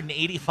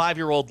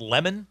 285-year-old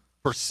lemon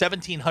for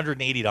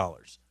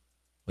 $1,780.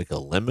 Like a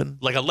lemon?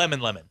 Like a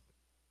lemon.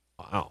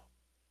 Wow.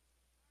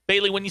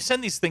 Bailey, when you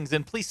send these things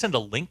in, please send a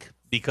link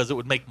because it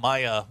would make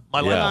my life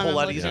a whole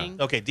lot easier.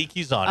 Okay,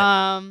 DQ's on it.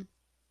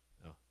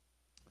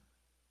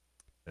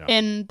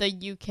 In the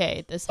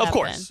UK, this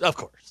happened. Of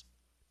course.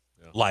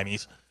 Yeah.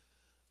 Limeys.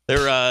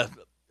 They're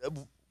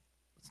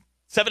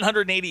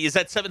 780. Is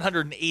that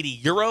 780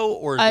 euro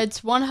or?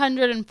 It's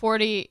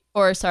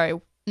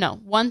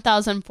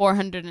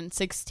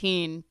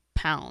 1,416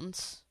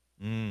 pounds.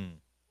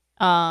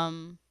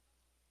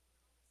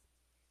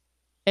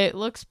 It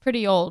looks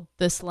pretty old,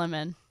 this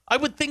lemon. I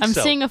would think I'm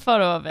so. seeing a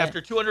photo of it.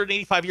 After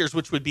 285 years,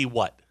 which would be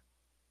what?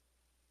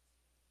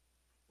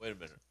 Wait a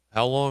minute.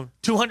 How long?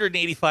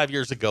 285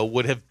 years ago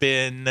would have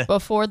been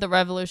before the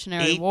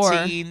Revolutionary War.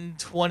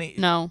 1820.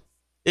 No.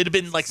 It'd have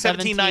been like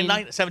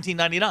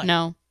 1799.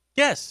 No.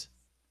 Yes.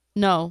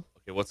 No.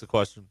 Okay, what's the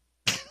question?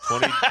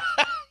 20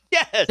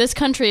 Yes. This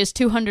country is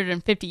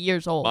 250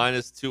 years old.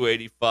 minus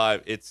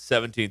 285. It's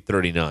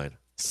 1739.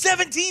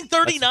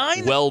 1739?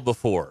 That's well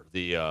before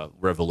the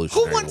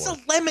Revolutionary Who wants War.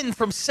 a lemon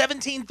from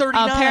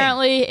 1739?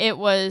 Apparently, it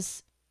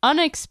was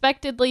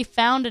unexpectedly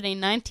found in a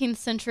 19th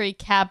century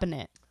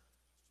cabinet.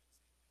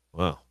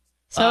 Wow.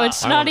 So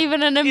it's not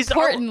even an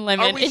important Are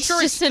lemon. we It's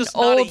sure just it's an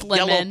not old a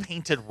lemon. yellow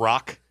painted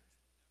rock?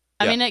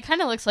 I Yeah. mean, it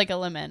kind of looks like a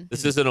lemon.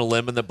 This isn't a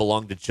lemon that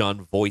belonged to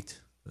John Voight.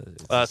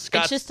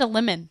 Scott, It's just a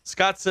lemon.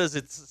 Scott says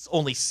it's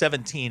only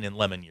 17 in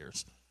lemon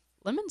years.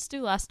 Lemons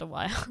do last a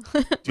while.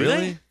 Do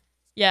Really? they?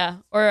 Yeah,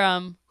 or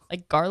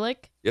like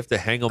garlic. You have to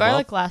hang them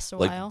Garlic up lasts a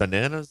like while.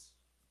 bananas?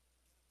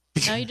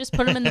 No, you just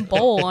put them in the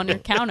bowl on your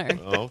counter.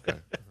 Oh, okay.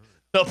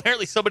 No,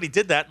 apparently somebody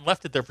did that and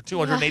left it there for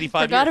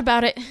 285 Forgot years.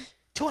 about it.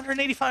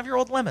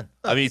 285-year-old lemon.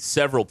 I mean,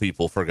 several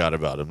people forgot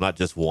about him, not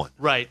just one.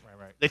 Right.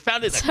 They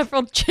found it. In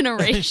Several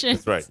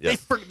generations. That's right.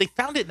 Yeah. they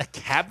found it in a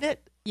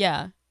cabinet,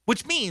 Yeah.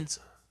 which means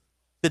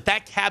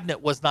that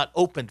cabinet was not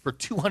opened for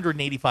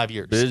 285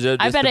 years.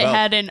 I bet it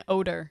had an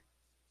odor.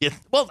 Yeah,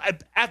 well,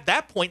 at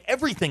that point,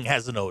 everything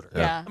has an odor.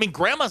 Yeah. I mean,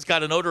 Grandma's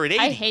got an odor at 80.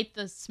 I hate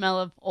the smell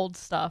of old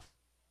stuff.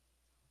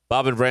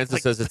 Bob and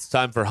Francis says it's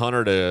time for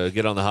Hunter to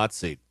get on the hot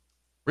seat.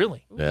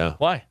 Really? Yeah.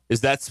 Why? Is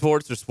that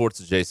sports or sports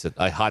adjacent?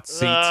 A hot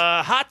seat.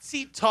 Hot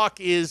seat talk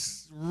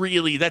is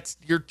really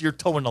you're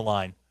towing the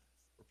line.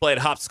 We're playing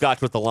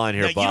hopscotch with the line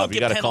here, Now, Bob. you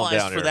got don't to get calm penalized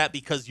down for here. that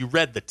because you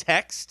read the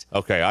text.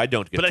 Okay, I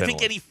don't get But I penalized.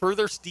 think any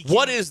further DQ,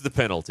 What is the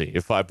penalty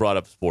if I brought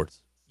up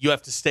sports? you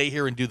have to stay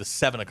here and do the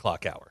 7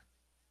 o'clock hour.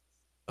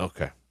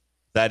 Okay.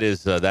 That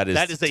is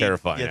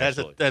terrifying. Yeah,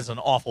 actually. that's an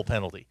awful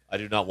penalty. I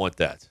do not want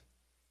that.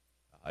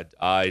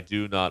 I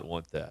do not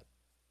want that.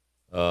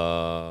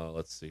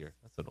 Let's see here.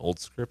 That's an old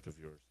script of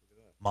yours.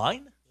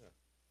 Mine? Yeah.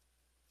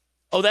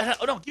 Oh,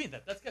 no, give me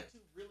that. That's got two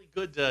really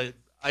good.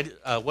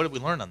 What did we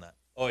learn on that?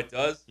 Oh, it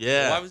does?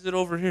 Yeah. Why was it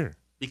over here?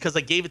 Because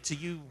I gave it to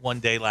you one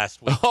day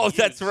last week. Oh, to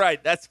that's use.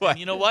 right. That's why. And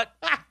you know what?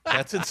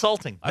 That's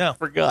insulting. I No,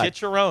 forgot.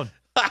 Get your own.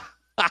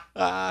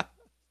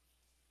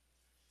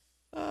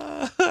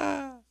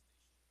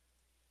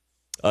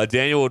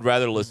 Daniel would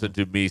rather listen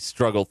to me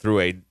struggle through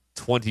a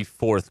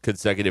 24th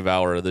consecutive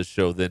hour of this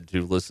show than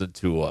to listen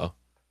to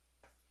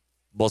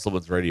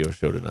Musselman's radio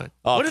show tonight.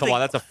 Oh, What are come they- on.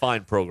 That's a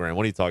fine program.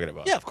 What are you talking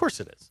about? Yeah, of course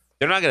it is.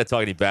 They're not going to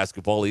talk any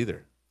basketball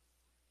either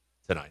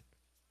tonight.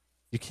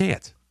 You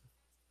can't.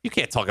 You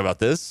can't talk about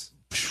this.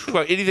 Talk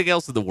about anything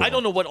else in the world. I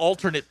don't know what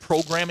alternate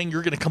programming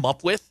you're going to come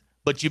up with,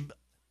 but you.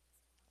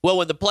 Well,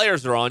 when the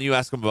players are on, you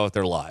ask them about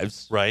their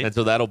lives. Right. And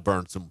so that'll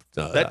burn some.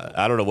 That-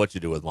 I don't know what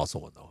you do with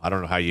Musselman, though. I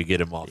don't know how you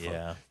get him off.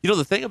 Yeah. You know,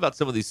 the thing about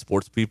some of these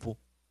sports people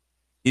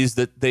is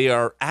that they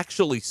are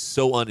actually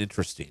so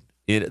uninteresting.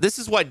 This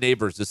is why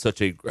Neighbors is such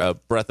a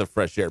breath of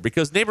fresh air,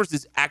 because Neighbors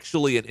is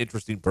actually an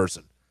interesting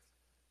person.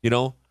 You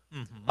know?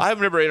 Mm-hmm. I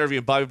remember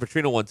interviewing Bobby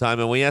Petrino one time,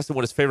 and we asked him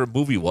what his favorite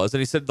movie was,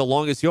 and he said The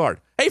Longest Yard.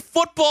 Hey,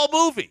 football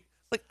movie!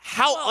 Like,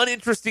 how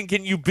uninteresting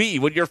can you be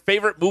when your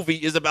favorite movie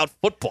is about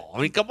football?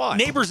 I mean, come on.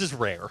 Neighbors is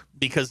rare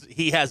because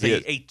he has He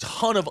is. a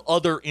ton of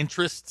other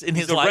interests in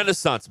He's his a life.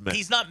 Renaissance man.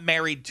 He's not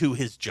married to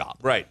his job.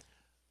 Right.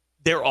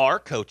 There are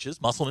coaches,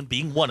 Musselman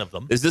being one of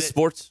them. Is this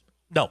sports?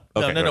 No,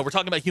 Okay, no. right. We're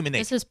talking about human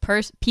nature. This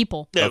is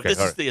people. No, Okay, this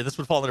all is this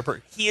would fall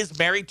under. He is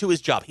married to his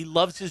job. He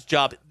loves his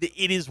job.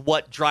 It is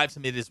what drives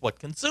him. It is what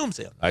consumes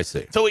him. I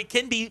see. So it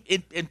can be.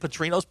 And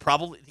Petrino's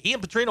probably he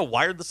and Petrino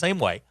wired the same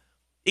way.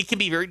 It can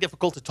be very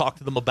difficult to talk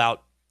to them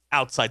about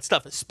outside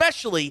stuff,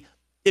 especially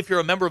if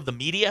you're a member of the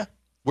media,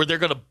 where they're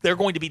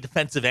going to be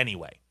defensive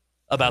anyway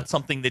about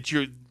something that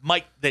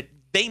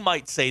they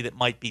might say that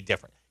might be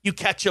different. You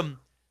catch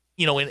them,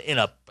 in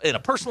a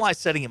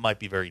personalized setting, it might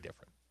be very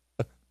different.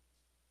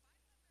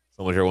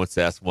 Someone here wants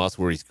to ask Moss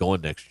where he's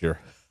going next year.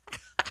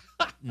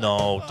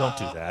 No, don't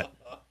do that.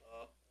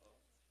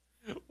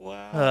 Wow.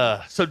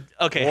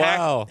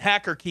 Wow.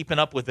 Hacker keeping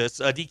up with this.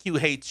 DQ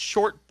hates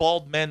short,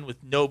 bald men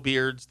with no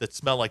beards that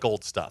smell like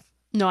old stuff.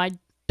 No, I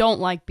don't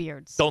like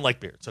beards. Don't like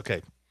beards.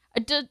 Okay.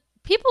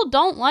 People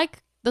don't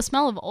like the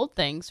smell of old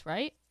things,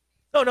 right?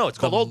 No, it's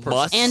called old person.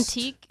 must-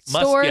 Antique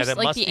Must- stores, yeah, that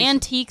like must the be-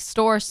 antique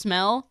store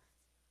smell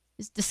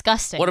is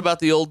disgusting. What about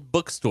the old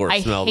bookstore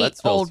I smell? hate That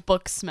smells. old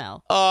book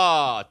smell.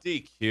 Oh,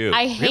 DQ.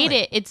 I hate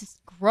it. It's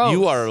gross.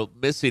 You are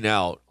missing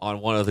out on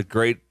one of the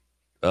great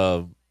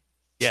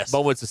Yes.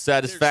 moments of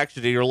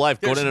satisfaction in your life,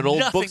 going There's in an old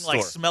nothing bookstore.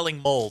 like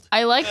smelling mold.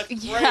 I like,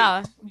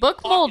 yeah.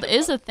 Book mold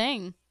is a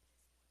thing.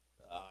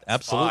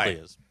 Absolutely fine.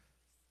 is.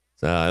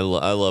 I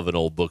love an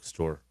old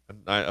bookstore.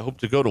 I hope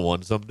to go to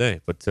one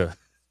someday, but You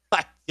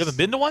haven't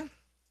been to one?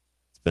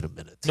 it's been a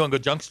minute. You want to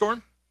go junk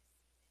store?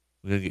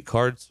 We're going to get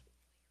cards.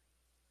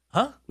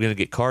 Huh? We're going to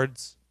get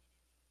cards.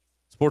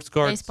 Sports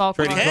cards. Baseball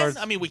trading cards. cards.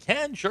 I mean, we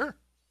can, sure.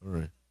 All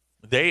right.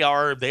 They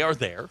are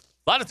there.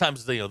 A lot of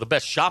times, the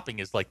best shopping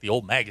is like the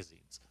old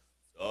magazines.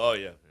 Oh,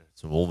 yeah.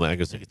 Some old You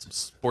magazines. get some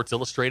Sports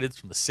Illustrateds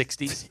from the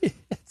 60s.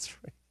 That's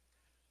right.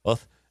 Well,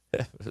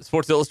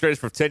 Sports Illustrated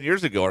from 10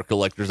 years ago are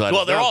collector's items.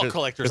 Well, they're now, all 'cause-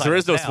 collector's 'cause there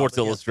is no items now, Sports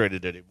but yeah.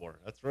 Illustrated anymore.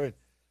 That's right.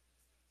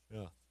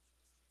 Yeah.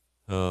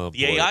 Oh,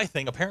 The boy. AI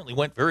thing apparently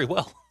went very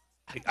well.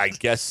 I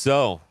guess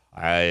so.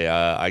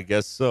 I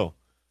guess so.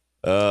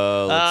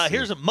 Let's see.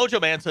 Here's a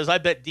Mojo Man says, I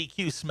bet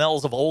DQ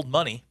smells of old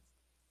money.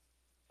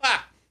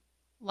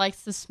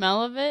 Likes the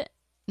smell of it?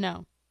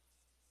 No.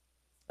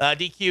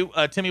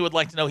 DQ, Timmy would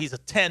like to know he's a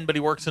 10, but he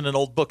works in an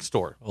old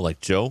bookstore. Oh, like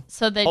Joe?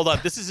 So they Hold on.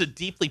 This is a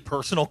deeply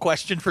personal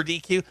question for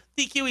DQ.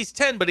 DQ, he's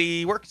 10, but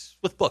he works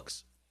with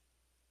books.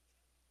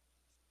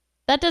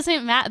 that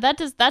doesn't matter. That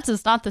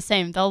is not the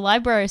same. The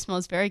library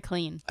smells very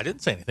clean. I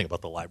didn't say anything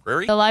about the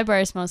library. The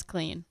library smells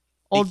clean.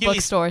 Old DQ,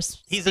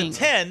 bookstores. He's a stink.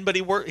 10, but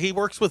he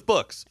works with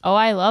books. Oh,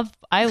 I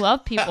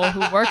love people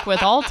who work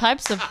with all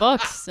types of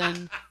books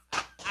and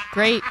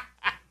great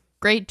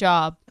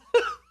job.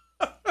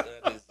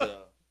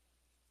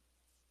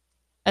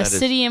 A That is-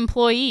 city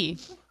employee.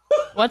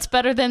 What's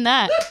better than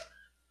that?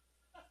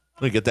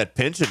 Let me get that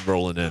pension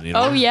rolling in. You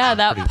know? Oh yeah,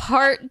 that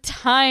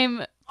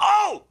part-time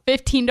Oh!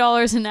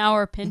 $15 an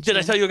hour pension. Did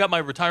I tell you I got my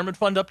retirement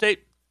fund update?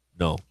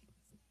 No.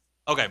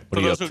 Okay. What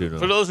are you up to now?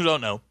 For those who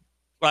don't know,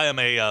 I am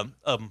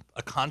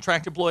a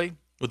contract employee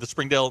with the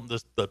Springdale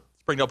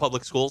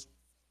Public Schools.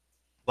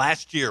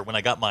 Last year, when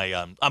I got my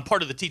I'm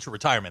part of the Teacher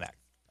Retirement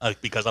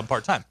Act because I'm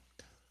part-time.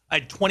 I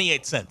had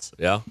 28 cents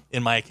Yeah?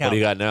 in my What account. do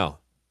you got now?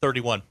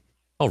 31.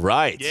 All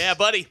right. Yeah,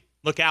 buddy.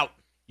 Look out.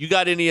 You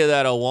got any of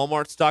that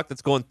Walmart stock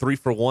that's going 3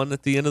 for 1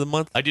 at the end of the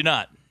month? I do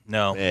not.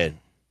 No. Man,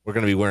 we're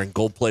going to be wearing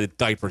gold-plated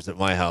diapers at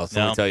my house.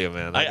 Let No. me tell you,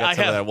 man. I got I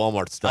some have- of that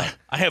Walmart stock.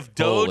 I have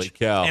Holy Doge,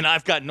 cow. and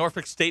I've got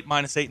Norfolk State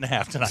minus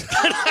 8.5 tonight.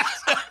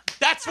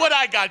 That's what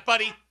I got,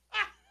 buddy.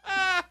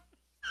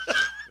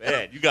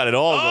 Man, you got it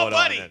all Oh, going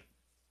buddy. on. Then.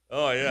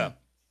 Oh, yeah.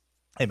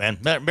 Hey, man,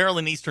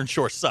 Maryland Eastern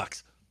Shore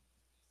sucks.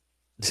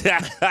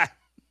 Yeah,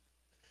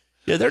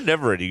 they're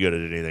never any good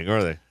at anything,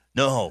 are they?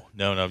 No.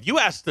 You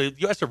asked a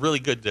really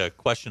good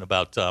question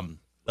about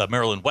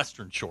Maryland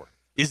Western Shore.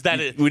 Is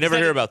that We never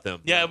hear about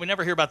them. Yeah, we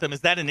never hear about them.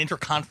 Is that an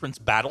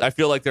interconference battle? I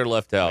feel like they're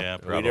left out. Yeah,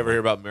 We probably. never hear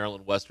about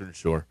Maryland Western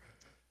Shore.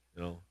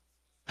 You know,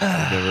 we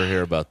never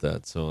hear about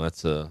that. So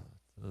that's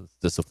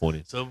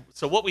disappointing. So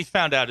what we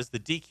found out is the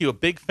DQ a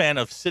big fan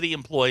of city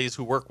employees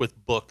who work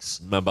with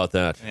books. How about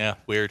that? Yeah,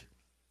 weird,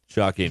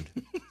 Shocking.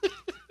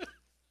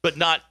 but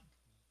not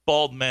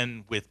bald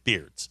men with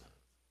beards.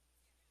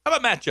 How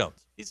about Matt Jones?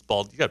 He's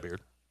bald. He's got a beard.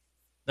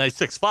 Now he's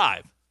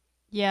 6'5".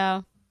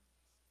 Yeah.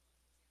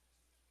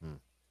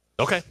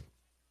 Okay.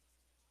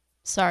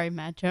 Sorry,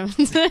 Matt Jones.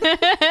 2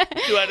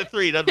 out of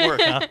 3 doesn't work,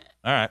 huh?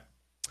 All right.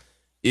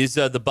 Is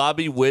the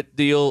Bobby Witt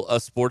deal a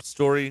sports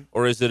story,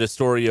 or is it a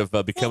story of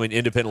becoming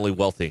independently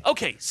wealthy?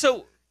 Okay,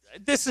 so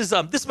this is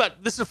a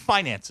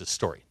finances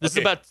story. This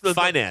Okay, is about the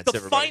finance, the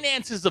everybody.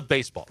 finances of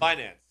baseball.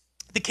 Finance.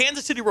 The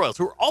Kansas City Royals,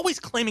 who are always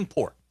claiming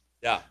poor,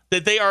 Yeah.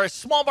 that they are a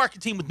small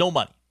market team with no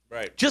money,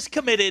 Right. just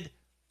committed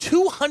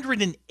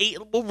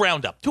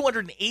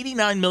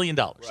 $289 million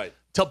Right.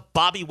 to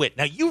Bobby Witt.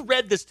 Now you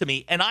read this to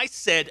me, and I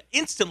said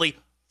instantly,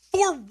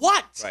 for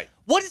what? Right.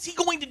 What is he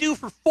going to do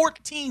for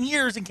 14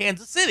 years in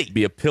Kansas City?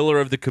 Be a pillar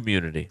of the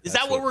community. Is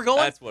that where we're going?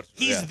 That's what.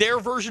 He's yeah. their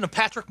version of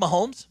Patrick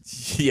Mahomes,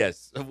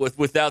 Yes,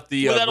 without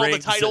the without all the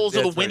rings, titles or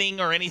the that's right. winning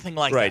or anything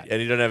like Right, that.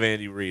 and you don't have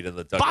Andy Reid in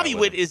the dugout Bobby with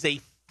Witt him. is a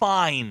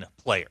fine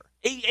player,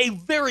 a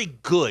very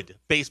good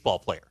baseball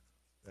player.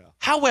 Yeah.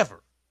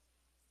 However,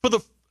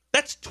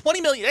 that's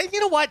 $20 million. And you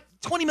know what?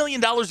 $20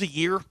 million a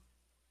year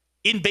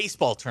in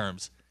baseball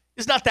terms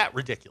is not that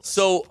ridiculous.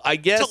 So I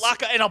guess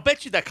and I'll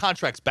bet you that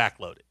contract's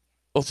backloaded.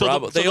 well, so the-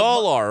 probably, so they the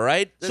all mo- are,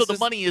 right? So This the is-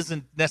 money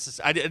isn't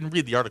necessary. I didn't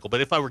read the article,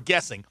 but if I were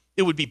guessing,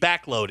 it would be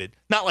backloaded.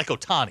 Not like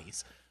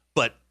Otani's,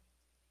 but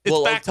it's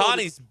Well, backloaded.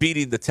 Otani's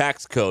beating the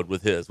tax code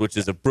with his, which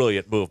is a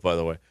brilliant move, by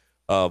the way.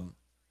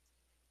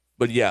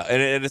 But yeah,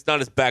 and it's not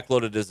as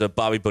backloaded as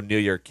Bobby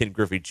Bonilla or Ken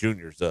Griffey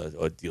Jr.'s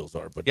deals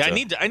are. But Yeah,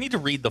 I need to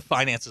read the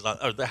finances on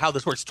or how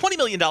this works. $20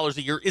 million a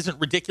year isn't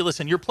ridiculous,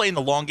 and you're playing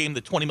the long game.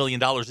 The $20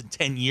 million in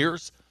 10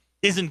 years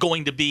is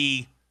going to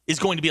be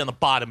on the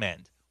bottom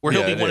end, where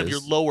he'll Yeah, be it one of is.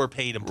 your lower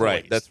paid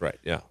employees. right, that's right.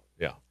 Yeah.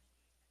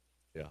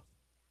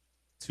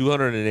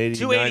 $289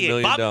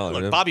 million.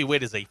 Look, yeah. Bobby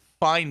Witt is a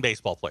fine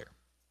baseball player,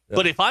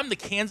 but if I'm the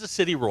Kansas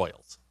City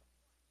Royals,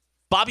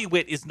 Bobby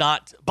Witt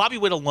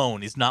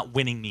alone is not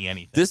winning me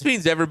anything. This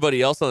means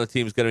everybody else on the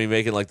team is going to be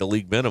making like the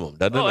league minimum,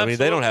 doesn't it? Oh, I mean,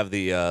 they don't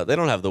absolutely.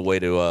 have the way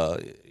to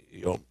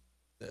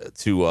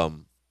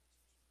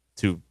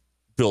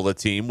build a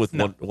team with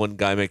No. one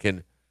guy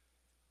making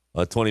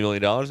 $20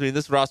 million. I mean,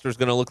 this roster is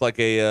going to look like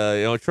a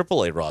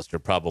AAA roster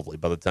probably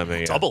by the time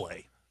they Double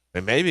A.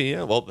 and maybe,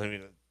 yeah. Well, I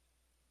mean,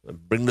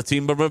 Bring the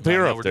team from up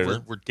here up there.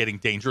 We're getting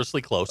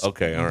dangerously close.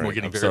 Okay, all right. We're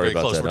getting I'm very, sorry very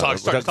about close. that. We're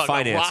starting to talk about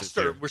finances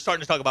roster. here. We're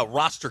starting to talk about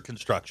roster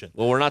construction.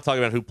 Well, we're not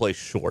talking about who plays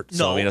short.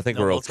 So, No, I mean, I think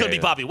we're okay. It's going to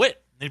be Bobby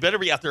Witt. He better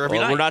be out there every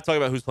night. We're not talking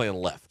about who's playing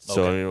left.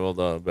 So, Okay.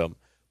 I mean,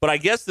 but I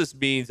guess this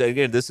means,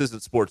 again, this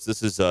isn't sports.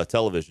 This is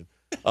television.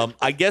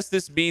 I guess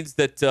this means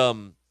that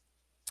the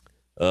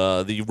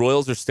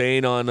Royals are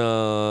staying on,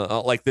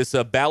 like this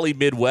Bally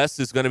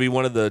Midwest is going to be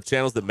one of the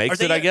channels that makes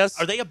it, I guess.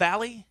 Are they a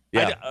Bally?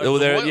 Yeah. I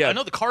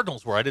know the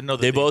Cardinals were. I didn't know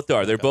that they both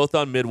are. They're okay. both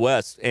on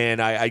Midwest,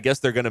 and I guess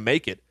they're going to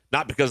make it.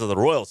 Not because of the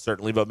Royals,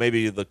 certainly, but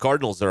maybe the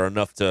Cardinals are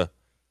enough to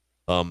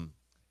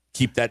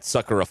keep that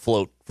sucker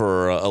afloat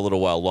for a little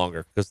while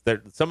longer. Because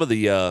some of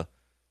the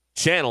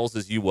channels,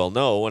 as you well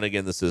know, and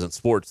again, this isn't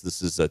sports,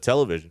 this is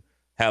television,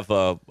 have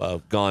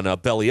gone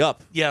belly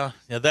up. Yeah,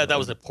 that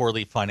was a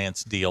poorly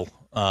financed deal.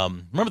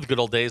 Remember the good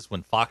old days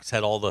when Fox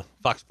had all the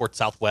Fox Sports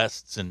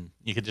Southwests and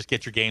you could just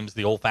get your games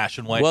the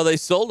old-fashioned way? Well, they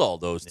sold all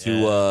those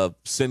to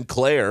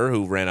Sinclair,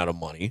 who ran out of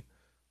money.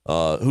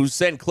 Who's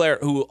Sinclair,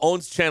 who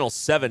owns Channel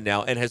 7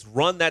 now and has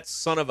run that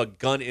son of a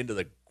gun into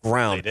the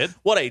ground. They did?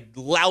 What a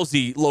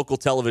lousy local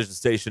television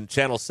station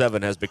Channel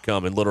 7 has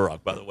become in Little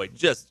Rock, by the way.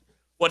 Just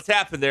what's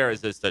happened there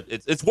is just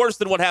it's worse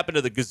than what happened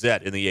to the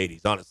Gazette in the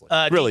 80s, honestly.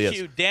 It really DQ,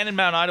 is. Dan in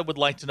Mount Ida would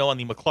like to know on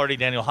the McClarty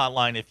Daniel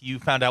hotline if you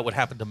found out what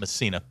happened to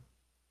Messina.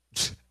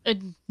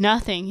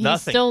 Nothing. He's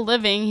Nothing. still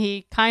living.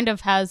 He kind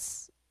of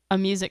has a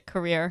music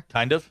career.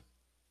 Kind of?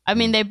 I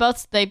mean, they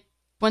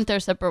went their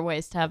separate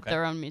ways to have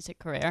their own music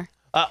career.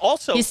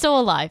 Also, He's still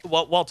alive.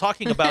 while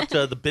talking about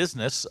the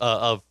business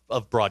of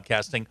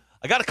broadcasting,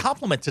 I got a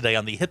compliment today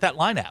on the Hit That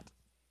Line app.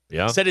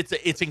 Yeah. Said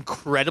it's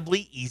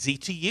incredibly easy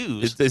to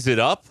use. Is it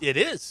up? It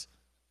is.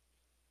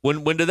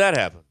 When did that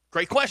happen?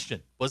 Great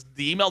question.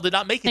 The email did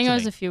not make I think it it to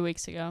was me. a few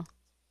weeks ago.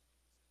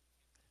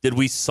 Did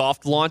we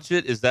soft launch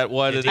it? Is that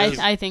what it is?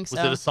 I think so.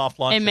 Was it a soft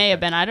launch? It may have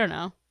been. I don't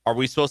know. Are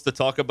we supposed to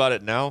talk about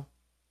it now?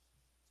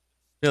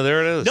 Yeah, there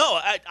it is. No,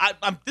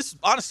 I'm. This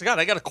honest to God,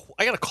 I got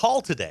a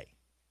call today,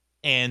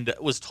 and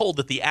was told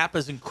that the app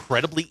is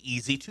incredibly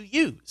easy to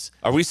use.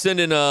 Are we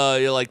sending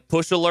like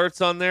push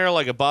alerts on there,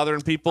 like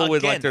bothering people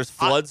with like Again, there's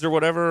floods or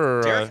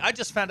whatever? Or, Derek, I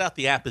just found out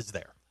the app is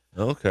there.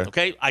 okay.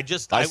 Okay, I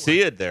see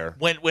it there.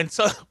 When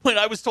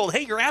I was told,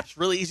 hey, your app's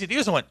really easy to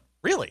use, I went,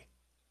 really?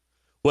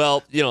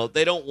 Well,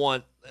 they don't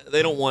want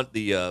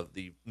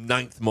the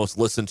ninth most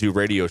listened to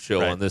radio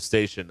show on this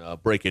station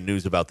breaking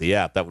news about the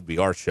app. That would be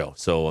our show.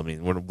 So I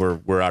mean,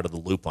 we're out of the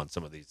loop on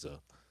some of these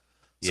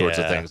sorts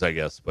of things, I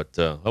guess. But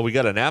we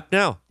got an app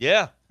now.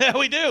 Yeah,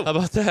 we do. How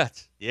about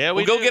that? Yeah,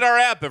 we go do. get our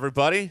app,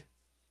 everybody.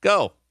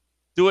 Go,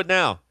 do it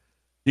now.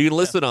 You can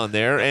listen on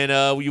there, and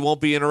you won't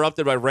be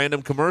interrupted by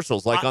random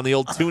commercials like on the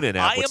old TuneIn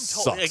app, which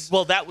sucks.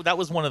 Well, that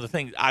was one of the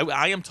things.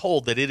 I am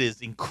told that it is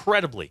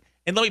incredibly.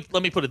 And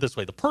let me put it this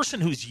way: the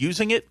person who's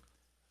using it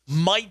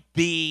might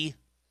be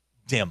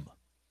dim.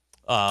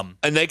 And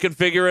they can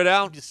figure it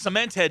out.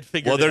 Cementhead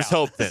figured it out. Well, there's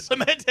hope then.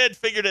 Cementhead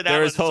figured it out.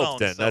 There is on his hope own,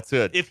 then. so That's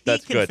good. If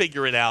That's he can good.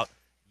 figure it out,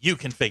 you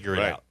can figure it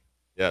out.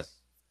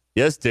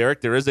 Yes,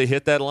 Derek. There is a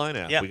Hit That Line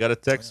app. Yeah. We got a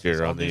text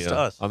here all on news the to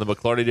us. on the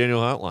McClarty Daniel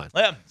hotline.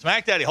 Yeah,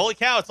 Smack Daddy. Holy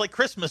cow! It's like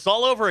Christmas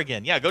all over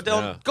again. Yeah, go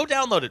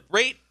download it.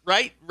 Rate,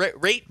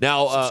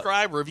 Now,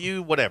 subscribe,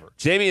 review, whatever.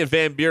 Jamie and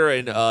Van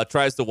Buren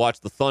tries to watch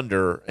the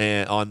Thunder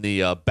on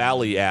the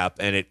Bally app,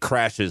 and it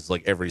crashes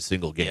like every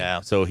single game. Yeah.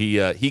 So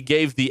he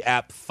gave the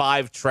app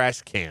 5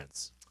 trash can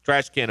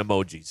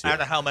emojis. Here. Out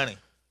of how many?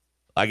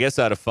 I guess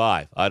out of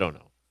 5. I don't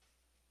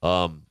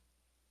know.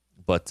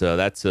 But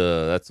that's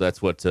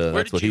what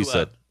he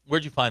said.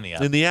 Where'd you find the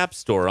app? In the App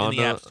Store. In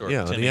the App Store.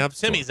 Yeah, Timmy, in the App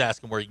Store. Timmy's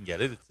asking where you can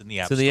get it. It's in the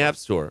App It's Store. in the App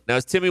Store. Now,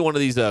 is Timmy one of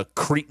these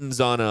cretins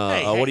on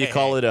what do you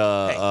call it?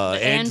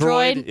 Android?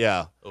 Android?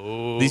 Yeah.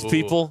 Ooh. These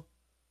people?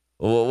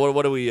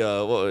 What do we?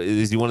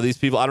 Is he one of these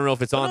people? I don't know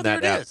if it's on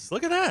that there app. it is.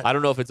 Look at that. I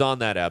don't know if it's on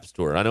that App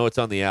Store. I know it's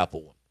on the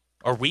Apple one.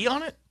 Are we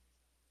on it?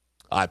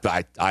 I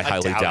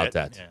highly doubt doubt it.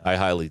 that. Yeah. I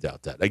highly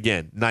doubt that.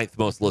 Again, 9th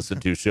most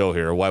listened to show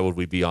here. Why would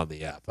we be on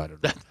the app? I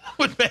don't know. That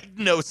would make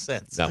no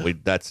sense. No,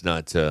 that's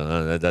not.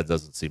 That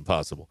doesn't seem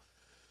possible.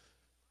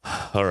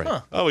 All right.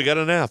 Huh. Oh, we got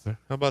an app. How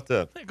about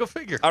that? Hey, go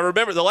figure. I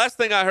remember the last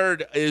thing I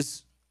heard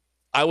is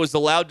I was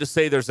allowed to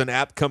say there's an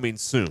app coming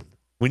soon.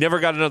 We never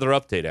got another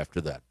update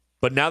after that.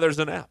 But now there's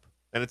an app,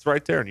 and it's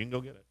right there, and you can go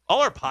get it. All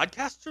our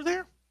podcasts are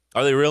there?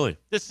 Are they really?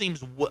 This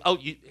seems...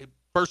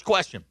 First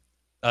question.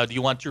 Do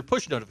you want your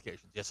push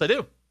notifications? Yes, I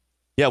do.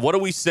 Yeah, what are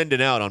we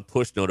sending out on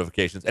push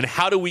notifications, and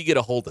how do we get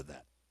a hold of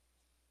that?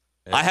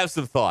 Yeah. I have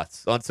some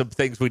thoughts on some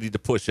things we need to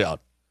push out.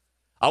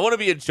 I want to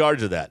be in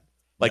charge of that.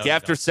 Like No, you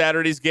after don't.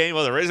 Saturday's game,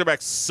 the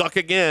Razorbacks suck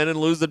again and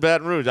lose at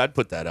Baton Rouge. I'd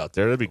put that out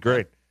there. That'd be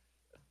great.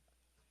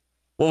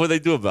 What would they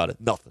do about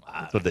it? Nothing.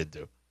 That's what they'd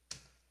do.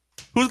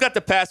 Who's got the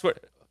password?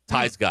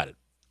 Ty's got it.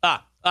 Now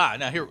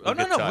here... Oh,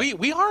 no, Ty.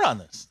 we are on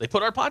this. They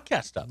put our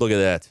podcast up. Look at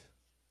that.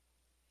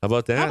 How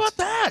about that? How about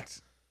that?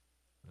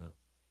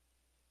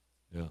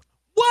 Yeah.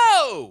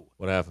 Whoa!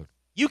 What happened?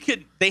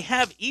 They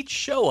have each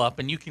show up,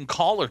 and you can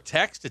call or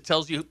text. It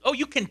tells you,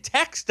 you can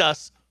text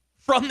us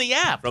From the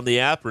app. From the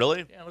app,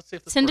 really? Yeah, let's see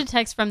if this Send a works.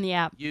 text from the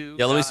app. You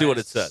Yeah, let me see what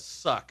guys it says.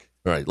 Suck.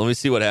 All right, let me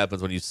see what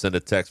happens when you send a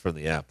text from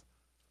the app.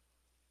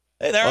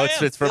 Hey, there I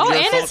am. It's from Oh, your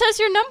and phone. it says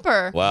your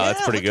number. Wow, that's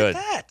Yeah, pretty look good.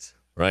 at that.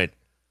 Right.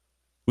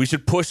 We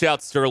should push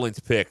out Sterling's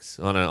picks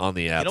on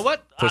the app. You know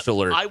what? Push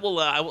alert. I will.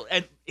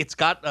 And it's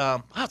got.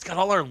 It's got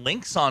all our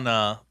links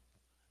on.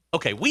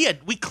 Okay,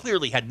 we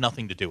clearly had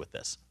nothing to do with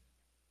this.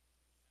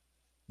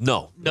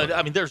 No.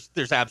 I mean,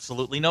 there's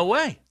absolutely no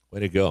way.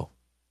 Way to go.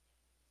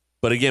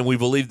 But again, we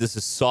believe this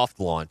is soft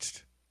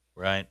launched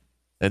Right.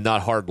 and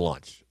not hard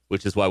launched,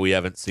 which is why we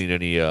haven't seen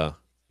any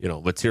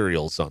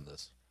materials on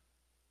this.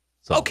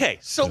 So, Okay,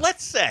 so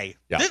let's say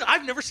Yeah.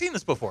 I've never seen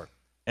this before,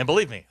 and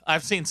believe me,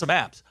 I've seen some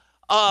apps.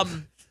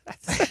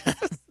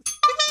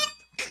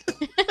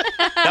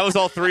 that was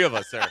all three of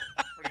us there.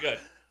 Pretty good.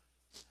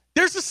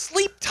 There's a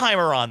sleep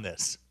timer on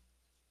this.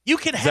 You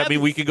can Does have. that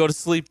mean we can go to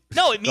sleep?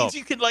 No, it means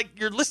you can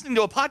you're listening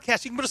to a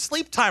podcast. You can put a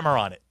sleep timer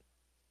on it.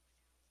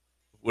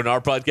 When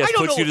our podcast I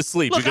don't puts know. you to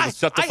sleep, Look, you can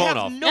shut the phone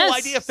I off. have no Yes,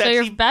 idea if so that's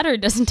your even- battery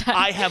doesn't die.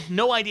 I have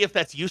no idea if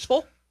that's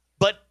useful,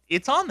 but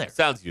it's on there.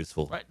 Sounds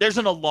useful. Right? There's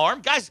an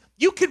alarm, guys.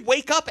 You can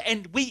wake up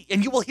and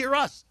you will hear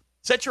us.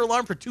 Set your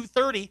alarm for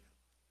 2:30.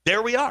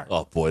 There we are.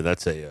 Oh boy,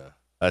 that's a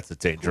Who dangerous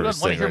doesn't want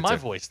thing. to hear right my there.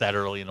 voice that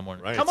early in the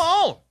morning? Right. Come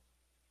on.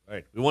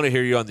 Right. We want to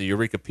hear you on the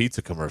Eureka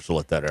Pizza commercial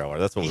at that hour.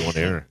 That's what we want to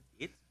hear.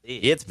 It's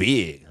big. It's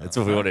big. That's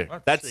what we want to hear.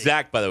 Let's That's see.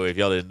 Zach, by the way, if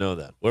y'all didn't know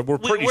that. We're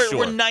pretty sure.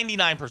 We're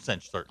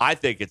 99% certain. I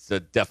think it's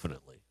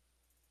definitely.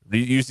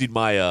 Using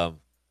my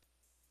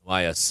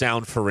my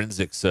sound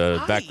forensics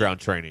background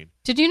training.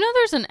 Did you know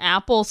there's an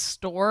Apple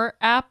Store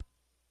app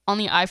on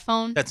the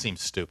iPhone? That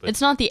seems stupid.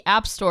 It's not the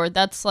App Store.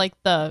 That's like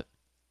the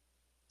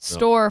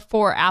store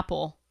for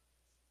Apple.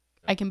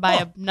 I can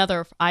buy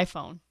another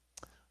iPhone.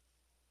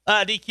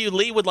 DQ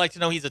Lee would like to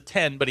know he's a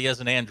 10, but he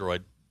has an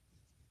Android.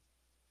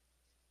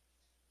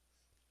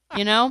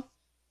 You know,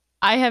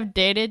 I have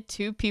dated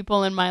 2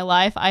 people in my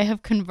life. I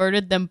have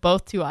converted them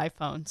both to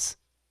iPhones.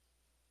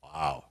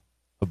 Wow.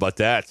 How about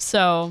that?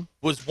 So,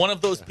 Was one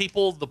of those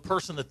people the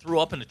person that threw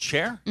up in a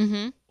chair?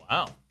 mm-hmm.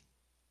 Wow.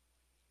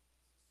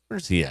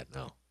 Where's he at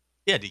now?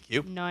 Yeah,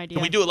 DQ. No idea.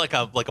 Can we do it like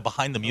a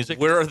behind the music?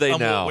 Where are they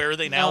now? Where are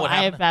they now? No, What I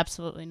happened? have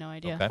absolutely no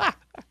idea. Okay.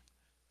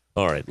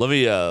 All right, let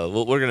me.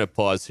 We're gonna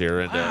pause here,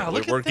 and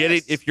Look we're at getting.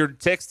 this. If you're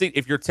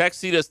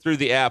texting us through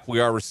the app, we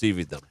are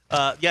receiving them.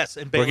 Yes,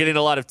 and We're Bailey, getting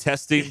a lot of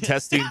testing.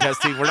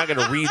 We're not going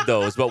to read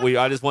those, but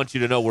I just want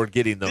you to know we're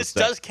getting those. this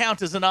things. does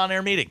count as an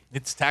on-air meeting.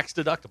 It's tax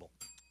deductible.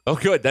 Oh,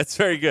 good. That's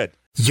very good.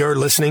 You're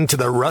listening to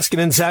the Ruscin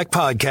and Zach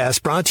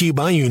podcast, brought to you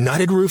by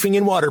United Roofing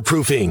and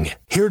Waterproofing.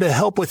 Here to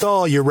help with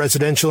all your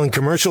residential and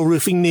commercial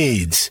roofing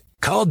needs.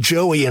 Call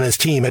Joey and his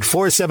team at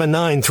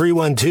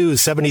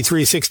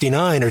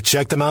 479-312-7369 or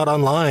check them out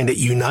online at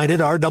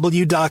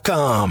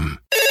unitedrw.com.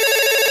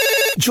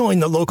 Join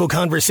the local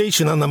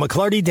conversation on the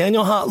McClarty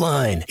Daniel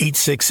hotline,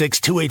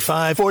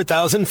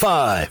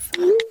 866-285-4005.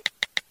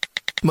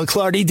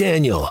 McClarty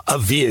Daniel, a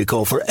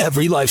vehicle for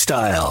every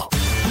lifestyle.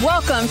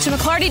 Welcome to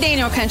McClarty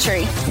Daniel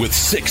Country. With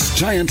 6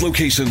 giant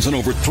locations and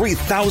over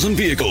 3,000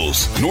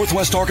 vehicles,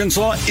 Northwest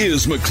Arkansas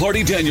is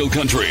McClarty Daniel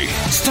Country.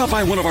 Stop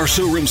by one of our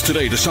showrooms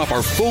today to shop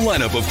our full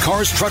lineup of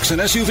cars, trucks, and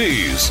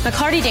SUVs.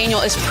 McClarty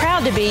Daniel is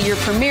proud to be your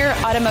premier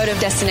automotive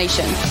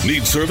destination.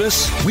 Need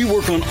service? We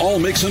work on all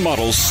makes and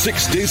models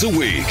 6 days a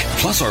week.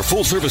 Plus, our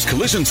full-service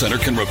collision center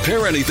can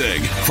repair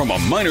anything, from a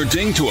minor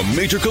ding to a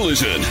major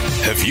collision.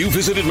 Have you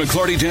visited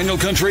McClarty Daniel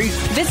Country?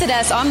 Visit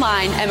us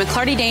online at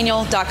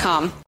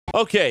McClartyDaniel.com.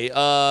 Okay,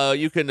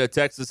 you can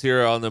text us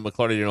here on the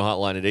McClarty Daniel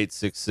hotline at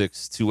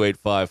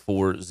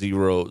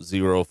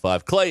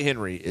 866-285-4005. Clay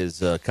Henry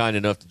is kind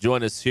enough to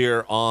join us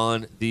here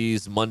on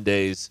these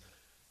Mondays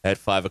at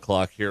 5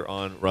 o'clock here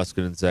on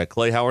Ruscin and Zach.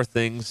 Clay, how are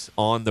things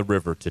on the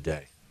river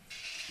today?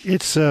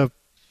 It's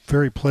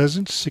very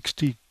pleasant,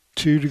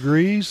 62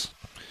 degrees.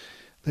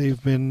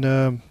 They've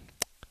been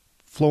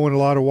flowing a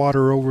lot of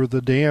water over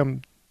the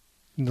dam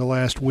in the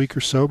last week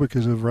or so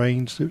because of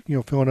rains,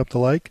 filling up the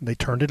lake, and they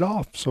turned it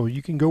off, so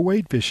you can go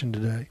wade fishing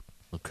today.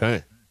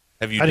 Okay.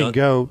 Have you I didn't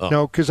go,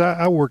 no, because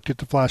I worked at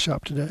the fly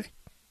shop today.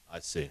 I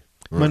see.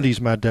 Monday's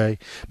my day.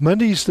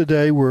 Monday's the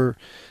day where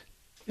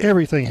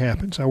everything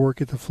happens. I work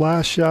at the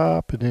fly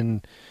shop,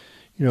 and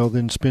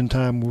then spend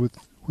time with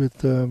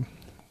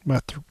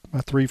my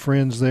 3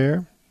 friends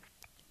there.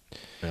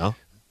 Yeah.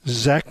 Is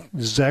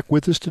Zach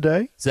with us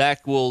today?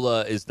 Zach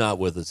is not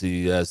with us.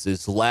 He has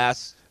his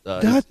last.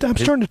 I'm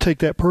starting to take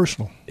that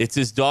personal. It's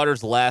his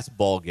daughter's last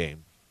ball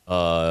game,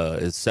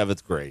 is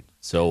 7th grade.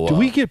 So Do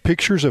we get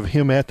pictures of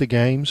him at the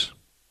games?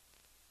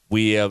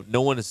 We have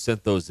no one has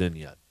sent those in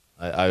yet.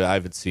 I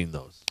haven't seen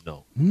those.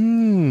 No.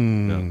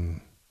 No.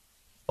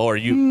 Oh, are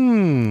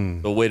you?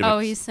 Oh, wait a minute. Oh,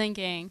 he's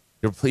thinking.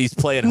 He's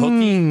playing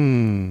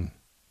hooky.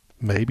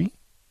 Maybe.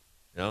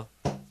 No.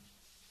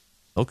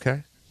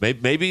 Okay.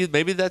 Maybe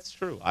that's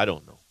true. I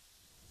don't know.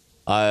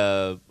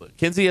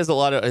 Kinsey has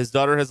his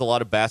daughter has a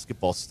lot of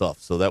basketball stuff,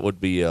 so that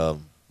would be,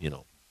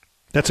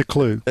 That's a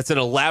clue. that's an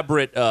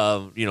elaborate,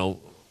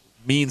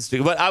 means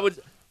to. But I would,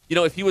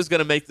 if he was going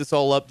to make this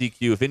all up,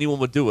 DQ, if anyone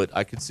would do it,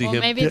 I could see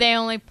him. Maybe they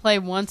only play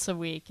once a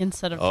week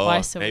instead of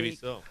twice a week. Maybe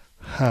so.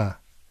 Huh.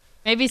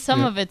 Maybe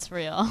some of it's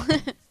real.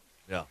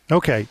 Yeah.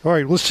 Okay. All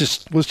right. Let's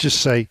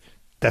just say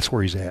that's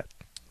where he's at.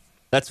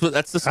 That's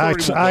the story.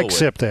 I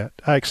accept that.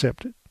 I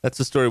accept it. That's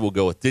the story we'll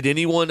go with. Did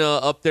anyone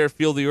up there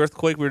feel the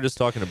earthquake? We were just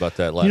talking about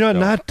that last hour.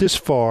 Not this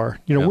far.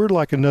 We're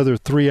like another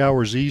 3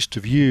 hours east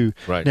of you.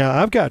 Right. Now,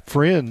 I've got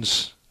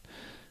friends,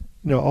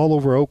 all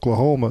over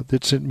Oklahoma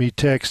that sent me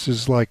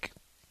texts like,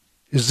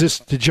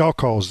 did y'all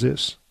cause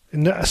this?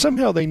 And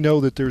somehow they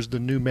know that there's the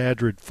New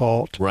Madrid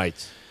fault.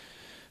 Right.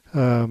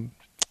 And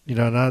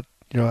I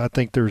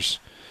think there's,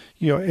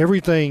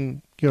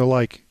 everything,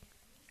 like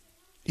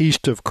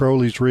east of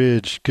Crowley's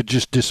Ridge could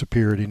just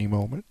disappear at any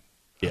moment.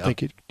 Yeah. I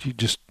think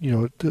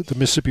the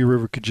Mississippi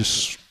River could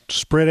just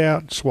spread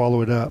out and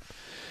swallow it up.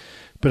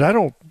 But I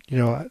don't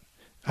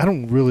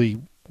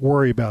really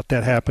worry about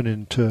that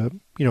happening to,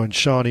 in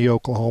Shawnee,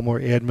 Oklahoma, or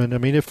Edmond. I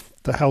mean, if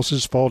the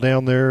houses fall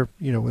down there,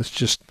 it's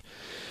just,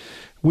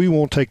 we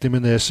won't take them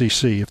in the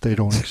SEC if they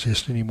don't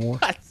exist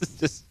anymore.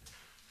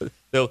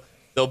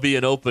 There'll be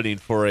an opening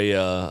for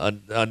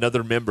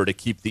another member to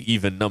keep the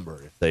even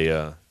number if they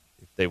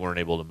weren't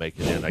able to make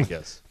it in, I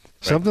guess.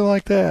 Right? Something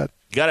like that.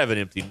 You got to have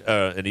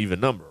an even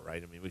number,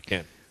 right? I mean, we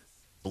can't.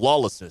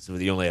 Lawlessness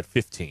if you only had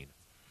 15.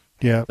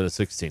 Yeah. Instead of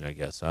 16, I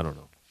guess. I don't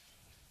know.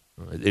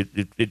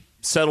 It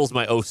settles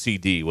my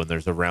OCD when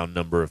there's a round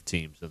number of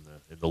teams in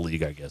the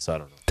league, I guess. I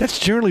don't know. That's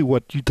generally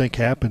what you think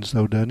happens,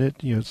 though, doesn't it?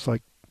 It's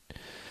like,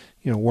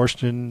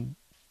 Washington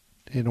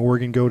and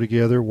Oregon go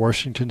together.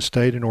 Washington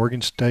State and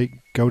Oregon State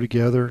go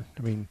together.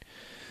 I mean,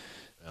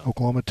 yeah.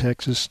 Oklahoma,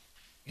 Texas.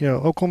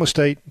 Oklahoma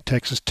State,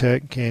 Texas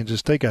Tech,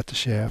 Kansas, they got the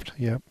shaft.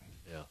 Yep.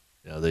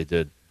 Yeah, they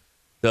did.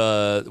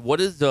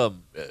 What is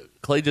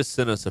Clay just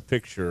sent us a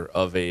picture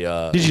of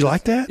a. Did you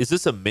like that? Is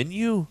this a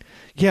menu?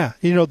 Yeah,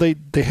 they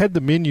had the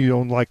menu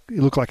on it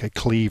looked like a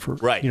cleaver,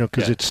 right?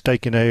 Because it's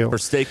steak and ale. For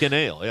steak and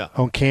ale, yeah.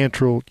 On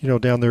Cantrell,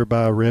 down there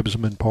by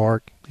Rebsamen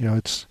Park,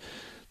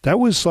 that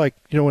was like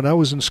when I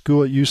was in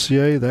school at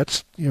UCA.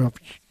 That's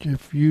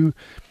if you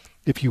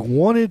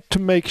wanted to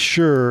make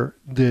sure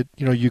that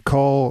you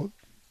call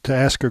to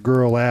ask a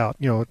girl out,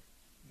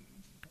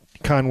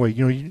 Conway,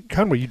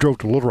 you drove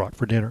to Little Rock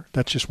for dinner.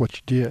 That's just what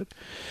you did.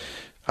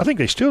 I think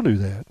they still do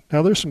that.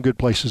 Now, there's some good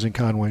places in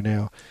Conway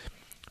now.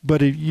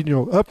 But,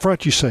 up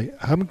front you say,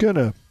 I'm going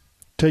to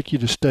take you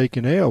to steak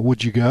and ale.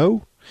 Would you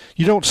go?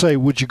 You don't say,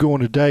 would you go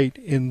on a date,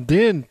 and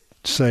then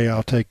say,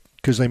 I'll take,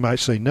 because they might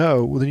say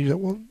no. Well, then you say,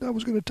 well, I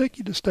was going to take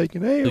you to steak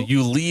and ale. So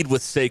you lead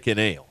with steak and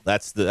ale.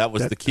 That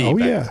was the key. Oh,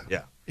 yeah.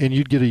 Yeah. And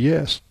you'd get a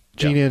yes.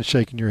 Jean Ann's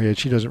shaking her head.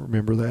 She doesn't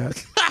remember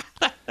that.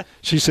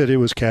 She said it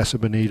was Casa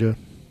Bonita.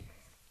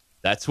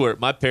 That's where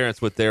my parents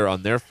went there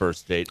on their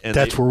first date. And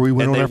that's where we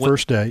went on our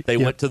first date. They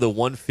went to the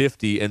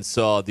 150 and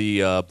saw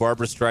the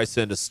Barbra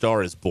Streisand A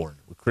Star Is Born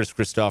with Chris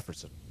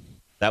Christopherson.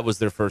 That was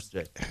their first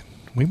date.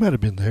 We might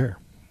have been there.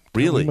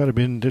 Really? We might have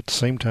been at the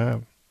same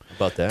time. How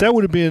about that? That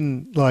would have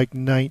been like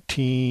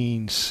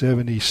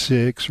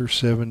 1976 or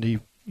 70.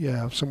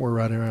 Yeah, somewhere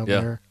right around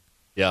there.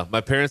 Yeah,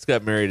 my parents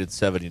got married in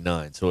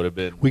 79, so it would have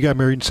been. We got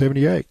married in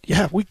 78.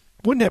 Yeah,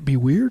 wouldn't that be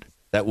weird?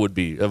 That would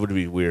be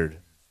weird.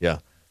 Yeah.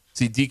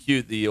 See,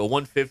 DQ, the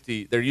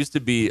 150, there used to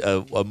be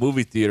a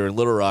movie theater in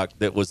Little Rock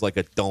that was like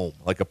a dome,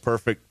 like a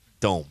perfect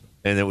dome,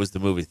 and it was the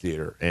movie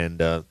theater, and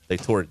they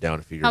tore it down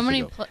a few years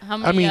ago. How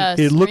many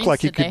it looked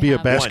like it could be a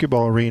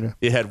basketball arena.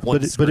 It had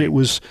one but it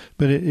was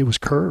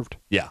curved.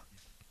 Yeah.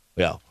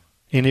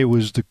 And it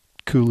was the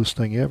coolest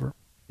thing ever.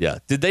 Yeah.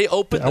 Did they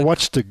open? I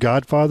watched The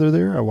Godfather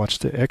there. I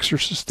watched The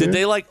Exorcist there. Did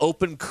they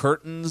open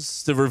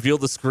curtains to reveal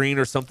the screen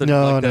or something?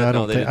 No, like that?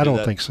 I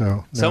don't think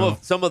so. No.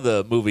 Some of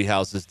the movie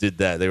houses did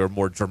that. They were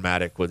more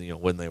dramatic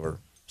when they were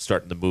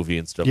starting the movie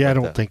and stuff. Yeah,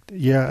 like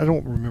I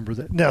don't remember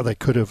that. Now they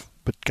could have,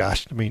 but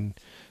gosh, I mean,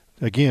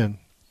 again,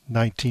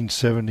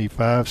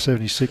 1975,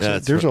 76. Yeah,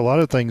 there's a lot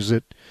of things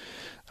that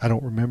I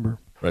don't remember.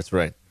 That's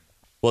right.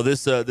 Well,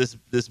 this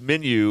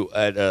menu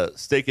at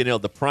Steak and Ale,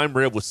 the prime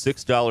rib was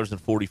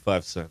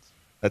 $6.45.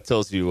 That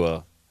tells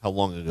you how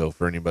long ago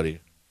for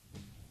anybody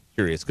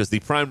curious. Because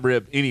the prime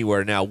rib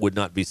anywhere now would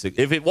not be $6.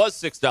 If it was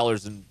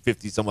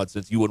 $6.50 some odd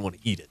cents, you wouldn't want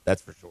to eat it.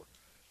 That's for sure.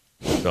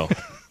 So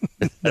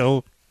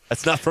no,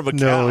 that's not from a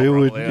cow. No, it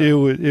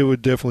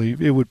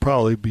would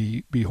probably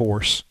be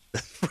horse.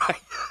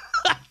 Right.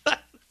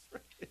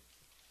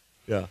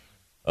 Yeah.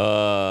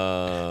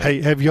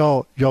 Hey, have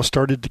y'all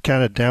started to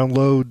kind of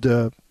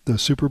download the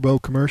Super Bowl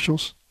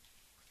commercials?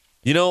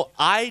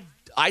 I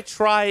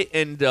try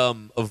and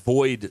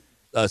avoid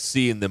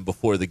seeing them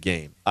before the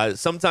game.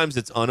 Sometimes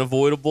it's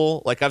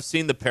unavoidable. Like I've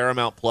seen the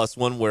Paramount Plus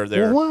one where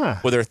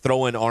they're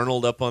throwing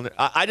Arnold up on it.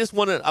 I just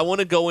want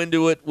to go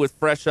into it with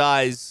fresh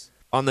eyes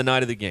on the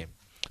night of the game.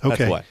 Okay.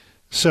 That's why.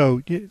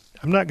 So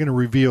I'm not going to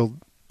reveal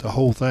the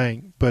whole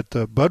thing, but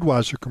the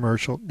Budweiser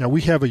commercial. Now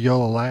we have a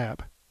Yellow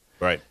Lab,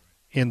 right?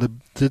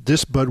 And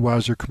this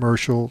Budweiser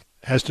commercial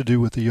has to do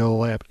with the Yellow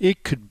Lab.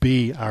 It could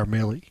be our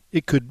Millie.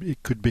 It could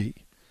be.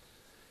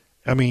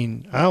 I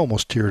mean, I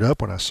almost teared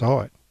up when I saw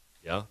it.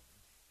 Yeah.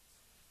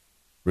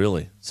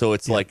 Really? So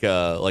it's like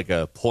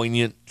a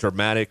poignant,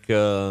 dramatic,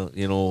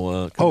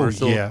 commercial?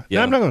 Oh, yeah.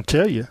 No, I'm not going to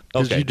tell you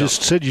because you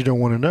just said you don't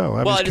want to know.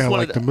 I just kind of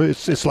like the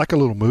movie. It's like a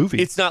little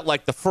movie. It's not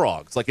like the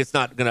frogs. Like it's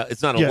not a lab.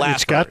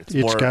 It's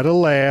got a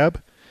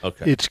lab.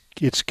 Okay.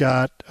 It's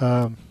got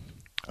a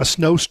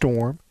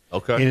snowstorm.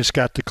 Okay. And it's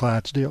got the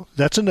Clydesdale.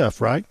 That's enough,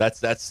 right?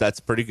 That's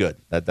pretty good.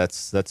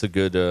 That's a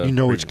good.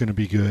 It's going to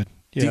be good.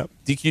 Yeah.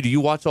 DQ, do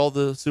you watch all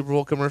the Super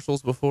Bowl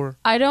commercials before?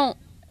 I don't.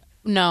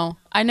 No,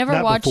 I never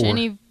Not watched before.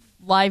 any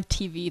live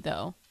TV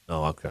though.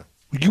 Oh, okay.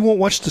 You won't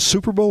watch the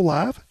Super Bowl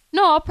live?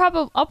 No,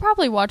 I'll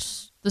probably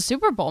watch the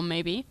Super Bowl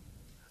maybe.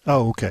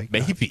 Oh, okay.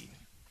 Maybe.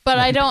 But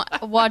I don't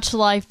watch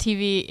live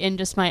TV in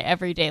just my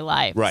everyday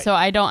life. Right. So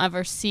I don't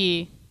ever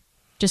see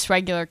just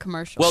regular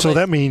commercials. Well, So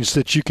that means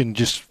that you can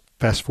just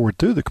fast forward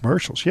through the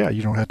commercials. Yeah,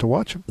 you don't have to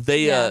watch them.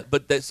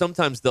 But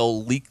sometimes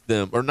they'll leak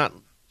them or not.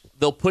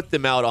 They'll put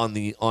them out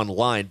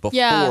online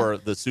before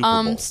the Super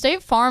Bowl.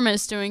 State Farm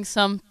is doing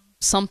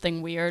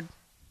something weird.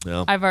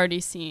 Yeah. I've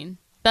already seen.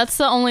 That's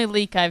the only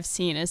leak I've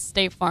seen is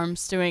State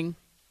Farm's doing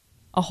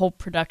a whole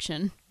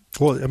production.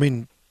 Well, I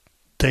mean,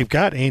 they've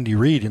got Andy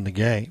Reid in the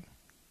game.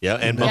 Yeah,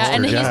 and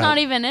he's not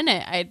even in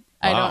it.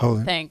 I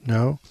don't think.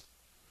 No.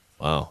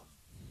 Wow.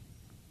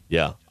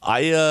 Yeah,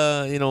 I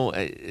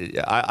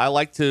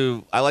like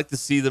to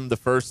see them the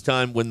first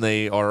time when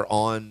they are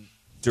on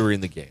during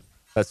the game.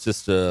 That's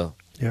just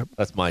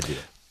that's my deal.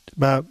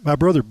 My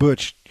brother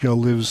Butch,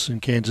 lives in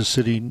Kansas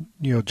City,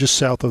 just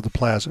south of the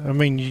plaza. I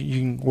mean, you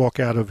can walk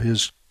out of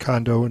his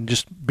condo and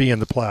just be in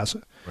the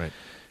plaza. Right.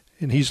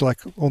 And he's like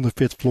on the